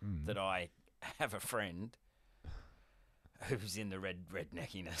neckiness that I have a friend who's in the red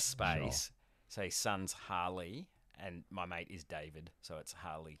neckiness space. So his son's Harley and my mate is David, so it's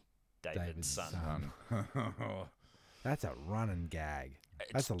Harley David's son. Um, That's a run and gag.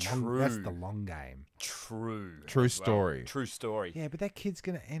 It's That's true. That's the long game. True. True as well. story. True story. Yeah, but that kid's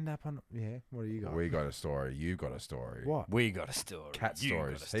gonna end up on. Yeah, what do you got? We got a story. You got a story. What? We got a story. Cat You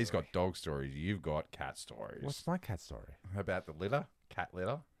stories. got a He's story. got dog stories. You've got cat stories. What's my cat story? How about the litter? Cat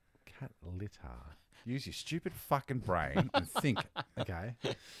litter? Cat litter. Use your stupid fucking brain and think. Okay.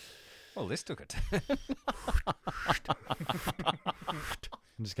 Well, this took it.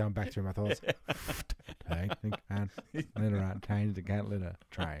 I'm just going back through my thoughts. Take the cat litter out. Change the cat litter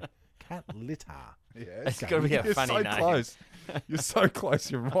tray. Cat litter. Yeah, It's got to be a You're funny so name. close. You're so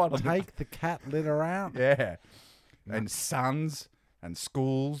close. You're right on the Take the cat litter out. Yeah. And sons and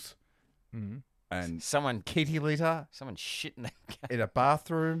schools Mm. and Someone kitty litter shitting their cat. in a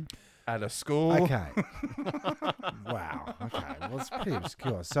bathroom at a school. Okay. Wow. Okay. Well, it's pretty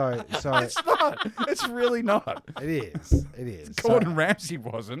obscure. So It's not. It's really not. it is. It is. Gordon Ramsay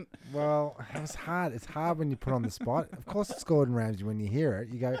wasn't. Well, it was hard. It's hard when you put on the spot. Of course, it's Gordon Ramsay. When you hear it,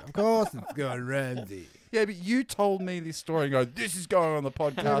 you go, "Of course, it's Gordon Ramsay." Yeah, but you told me this story and go, this is going on the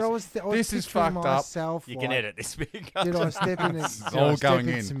Dude, podcast. I was This is picturing fucked up. myself, You like, can edit this big. Did I step in? all going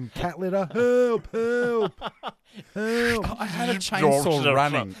in. Some cat litter? Help! Help! Help! I had a chainsaw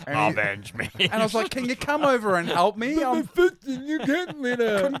running. And, Avenge me. and I was like, can you come over and help me? I'm fixing your cat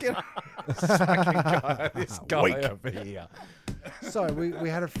litter. couldn't get this fucking guy, this guy Weak. over here. So we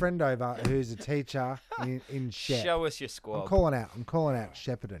had a friend over who's a teacher in Shep. Show us your I'm squad. calling out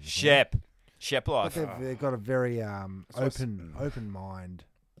Shepparton. Shep But life. they've got a very open mind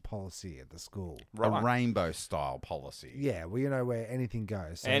policy at the school. Right. A rainbow style policy. Yeah, well, you know where anything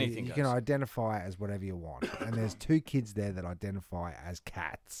goes. So Anything you can goes. identify as whatever you want. And there's 2 kids there that identify as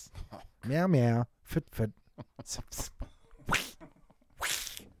cats. Meow meow, foot foot,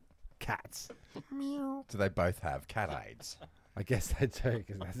 cats. Meow. Do they both have cat AIDS? I guess they do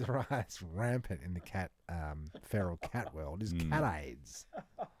because that's right. It's rampant in the feral cat world. Is cat AIDS?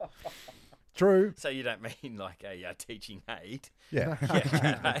 True. So you don't mean like a teaching aid? Yeah.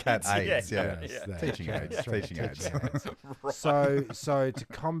 Cat AIDS, yeah. Yes, Teaching aids. that's right, Teaching aids. teaching aids. So to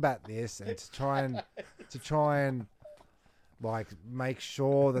combat this and to try and like make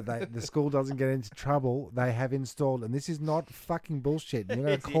sure that the school doesn't get into trouble, they have installed, and this is not fucking bullshit. You're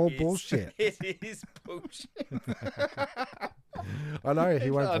going to call bullshit. It is bullshit. I know he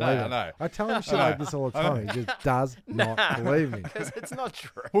won't I know, believe I it. know. I tell him shit I know. like this all the time. He just does not believe me. Because it's not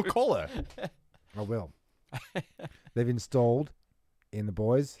true. We'll call her. I will. They've installed in the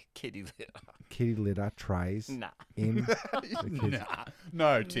boys' Kitty litter. kitty litter trays Nah. in the kids.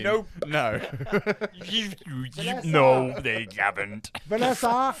 No, Tim. Nope. No. No, they haven't.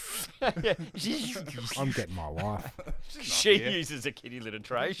 Vanessa, Yeah. I'm getting my wife. She uses a kitty litter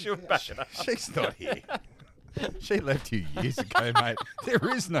tray. She'll back it up. She's not here. She left you years ago, mate.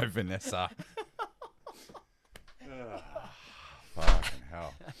 There is no Vanessa. Fucking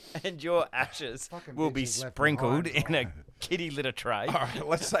hell. And your ashes Fucking will be bitches left sprinkled behind, in a kitty litter tray. All right,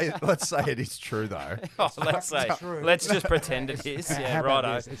 let's say it is true though. Oh, let's say, true. let's just pretend it is. How Yeah, about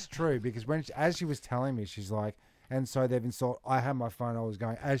righto. this? It's true because as she was telling me, she's like, and so they've installed. I had my phone. I was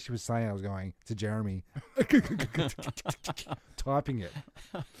going as she was saying. I was going to Jeremy, typing it.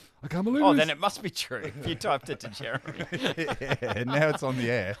 I can't believe Oh, this. then it must be true. If you typed it to Jeremy. Yeah, now it's on the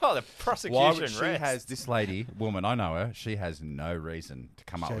air. Oh, the Why prosecution would she rests. has this lady, woman, I know her, she has no reason to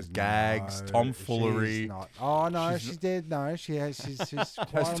come up She with has gags, no- tomfoolery. she's not. Oh no, she did. No, she has. She's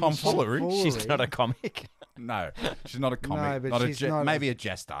quite on the tomfoolery? She's not a comic. No, she's not a comic. but not she's not a- maybe a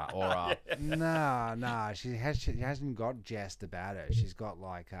jester or a... No, she hasn't got jest about her. She's got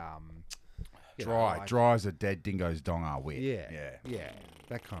like you know, like- Dry as a dead dingo's dong are wit. yeah,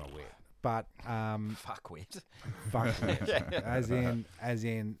 that kind of wit. But Fuckwit. fuckwit, as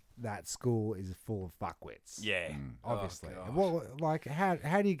in that school is full of fuckwits. Yeah. Obviously. Oh, God. Well, like how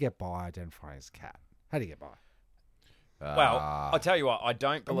do you get by identifying as a cat? How do you get by? Well, I'll tell you what, I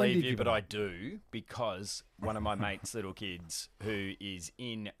don't And when believe did you, you but give I up? do because one of my mate's little kids who is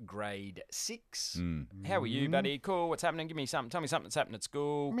in grade 6. How are you, buddy? Cool. What's happening? Give me something. Tell me something that's happened at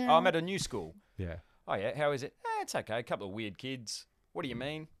school. Oh, I'm at a new school. Yeah. Oh, yeah. How is it? It's okay. A couple of weird kids. What do you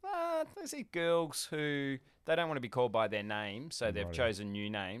mean? There's these girls who they don't want to be called by their name, so they've chosen new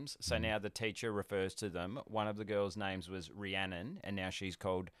names. So now the teacher refers to them. One of the girls' names was Rhiannon, and now she's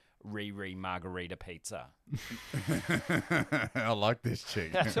called Riri Margarita Pizza. I like this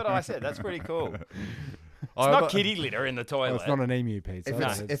chick. That's what I said. That's pretty cool. It's I- not kitty litter in the Well, toilet. it's not an emu pizza. If,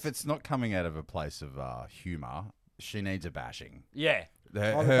 No. if it's not coming out of a place of humour, she needs a bashing. Yeah.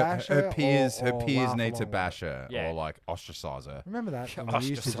 Her peers laugh need to along bash her Yeah. or like ostracize her. Remember that? When we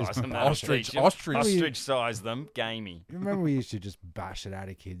used to Ostracise just them. Ostrich. Ostrich-size them. Gamey. remember we used to just bash it out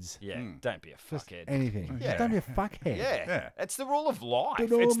of kids. Yeah. Don't be a Just fuckhead. anything. Yeah. Just don't be a fuckhead. Yeah. It's the rule of life.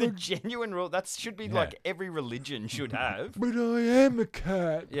 But It's I'm the a- genuine rule. That should be like every religion should have. But I am a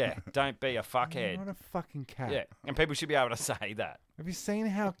cat. Yeah. Don't be a I'm fuckhead. not a fucking cat. Yeah. And people should be able to say that. Have you seen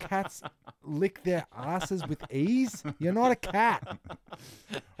how cats lick their asses with ease? You're not a cat.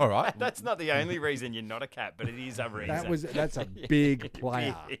 All right. That's not the only reason you're not a cat, but it is a reason. That's a big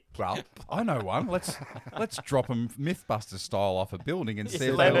player. Well, I know one. Let's drop them MythBusters style off a building and see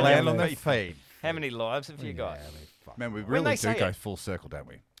if land they on land their on their feet. feet. How many lives have you got? Yeah, I mean, fuck. Man, we When really they do say go it- full circle, don't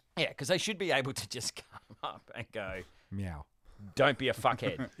we? Yeah, because they should be able to just come up and go, Meow. don't be a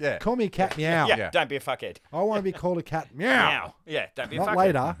fuckhead. Yeah. Call me a cat. Meow. Yeah, don't be a fuckhead. I want to be called a cat. Meow. Meow. Yeah, don't be a Not fuckhead.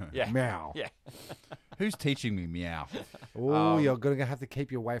 later. Yeah. Meow. Yeah. Who's teaching me meow? Oh, you're going to have to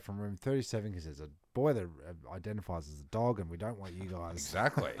keep you away from room 37 because there's a boy that identifies as a dog, and we don't want you guys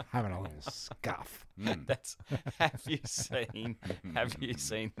Exactly. having a little scuff. That's have you seen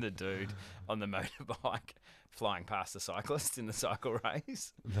the dude on the motorbike flying past the cyclist in the cycle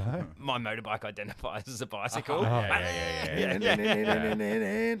race? No. My motorbike identifies as a bicycle.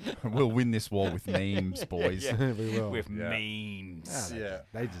 Yeah. We'll win this war with memes, boys. Yeah. We will. With Yeah. memes. Ah, Yeah.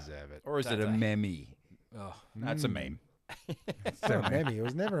 They deserve it. Or is it a meme? Oh, That's a meme. It's not a memmy. It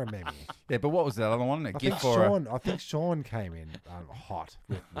was never a memmy. Yeah, but what was that other one? A I gift think for Sean. I think Sean came in hot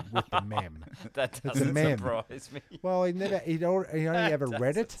with the mem. that a doesn't meme. surprise me. Well, he only That ever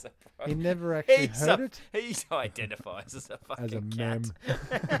read doesn't it. surprise He me. never actually He's heard a- it He identifies as a fucking as a cat. mem.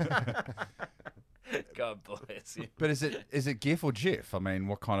 God bless you. But is it GIF or GIF? I mean,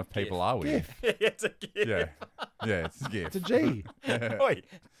 what kind of people GIF. are we? GIF. It's a gift. Yeah. Yeah, it's GIF. It's a G. Oi,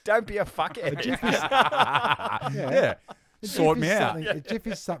 don't be a fuckhead. Yeah. A Sort GIF me is out. something- A GIF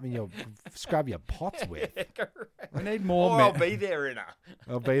is something you'll scrub your pots with. We need more Or I'll men. be there in a.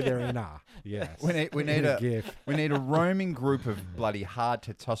 I'll be there in a. Yes. We need a GIF. we need a roaming group of bloody hard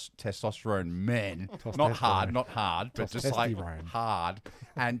testosterone men. Not hard, but just like Testosterone. hard,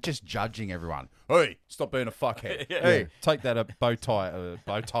 and just judging everyone. Hey, stop being a fuckhead. Yeah. Hey, take that bow tie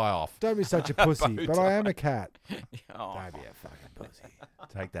off. Don't be such a pussy, but I am a cat. Oh, Don't be a fucking pussy.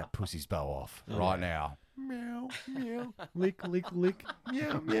 Take that pussy's bow off right now. Meow, meow. Lick, lick, lick.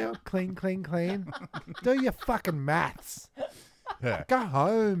 Meow, meow. Clean, clean, clean. Do your fucking maths. Yeah. Go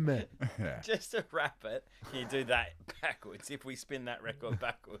home. just to wrap it, you do that backwards. If we spin that record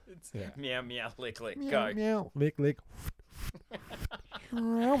backwards, Yeah. meow, meow, lick, lick, Meow, go. meow. Lick, lick.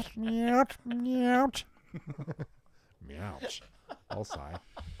 Meow, meow, meow. Meouch. I'll say.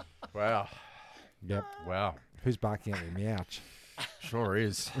 Wow. Yep. Wow. Who's barking at me? Meouch. Sure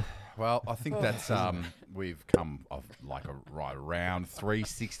is. Well, I think that's we've come off like right around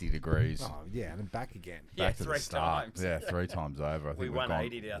 360 degrees. Oh, yeah, and then back again. Yeah, Back to the 3 start. times. Yeah, 3 times over. I think We we've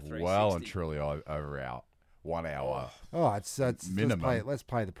 180 gone to our 360. well and truly over our 1 hour. Oh, it's Minimum. Let's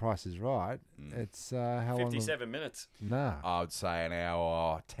play The Price is Right. It's how long? 57 minutes. Nah. I would say an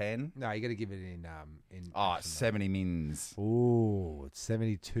hour 10. No, you got to give it in Oh, 70 mins. Oh, it's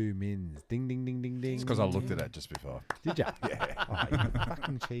 72 mins. Ding, ding, ding, ding, ding. It's because I looked at it just before. Did you? Yeah. Oh, you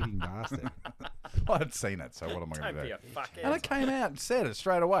fucking cheating bastard. I had seen it, so what am I going Don't to be do? a fuckhead. And I came out and said it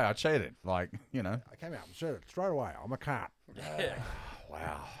straight away. I cheated. Like, you know. I came out and said it straight away. I'm a cat. Yeah.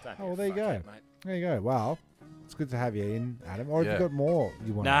 Wow. Don't be Oh, a well, there you go. fuckhead, mate. There you go. Well, it's good to have you in, Adam. Or have Yeah. you got more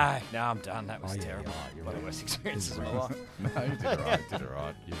you want? No, I'm done. That was Oh, yeah, terrible. you're One of right. the worst experiences of my life. No, you did it right. Did it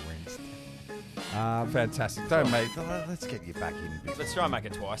right. You rinsed. Fantastic. Don't mate. Let's get you back in. Before. Let's try and make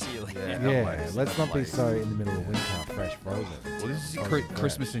it twice yearly. Yeah. Yeah, please. let's not be Please. so in the middle of winter, fresh frozen. Well, this is Frozen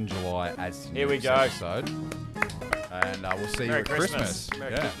Christmas in July as to Here we next go. episode. And we'll see Merry you at Christmas.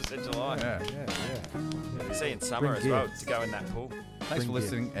 Merry yeah. Christmas in July. Yeah. Yeah. See you in summer Bring as well gifts. to go in that pool. Thanks for Bring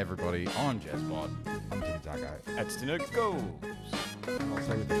listening, everybody, on jezbot. I'm Tim Taco. That's to go. I'll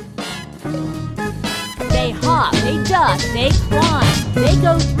say with you. They hop, they duck, they climb. They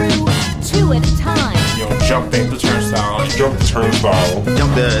go through 2 at a time. Jumping the turnstile, jump the turnstile,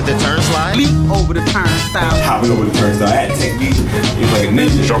 Jump the turnstile. Leap over the turnstile. hopping over the turnstile. I had to take me, it was like a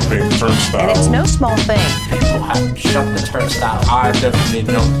ninja jumping the turnstile. And it's no small thing. People have jumped the turnstile. I definitely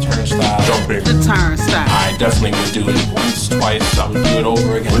jumped the turnstile. Jumping. The turnstile. I definitely would do it once, twice. I would do it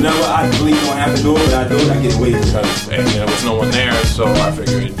over again. Whenever I believe I don't have to do it, but I do it, I get away with it. And there was no one there, so I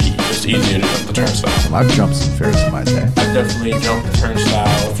figured it'd be just easier to jump the turnstile. I've jumped some fairs in my day. I definitely jumped the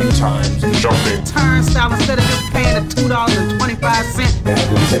turnstile a few times. Jumping. Turnstile instead of just paying the $2.25. I have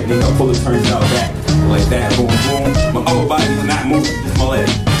the technique, I pull the turnstile back like that, boom, boom. My upper body is not moving, just my leg.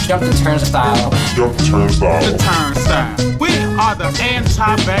 Jump the turnstile. Jump the turnstile. The turnstile. We are the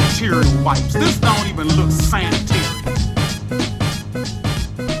antibacterial wipes. This don't even look sanitary.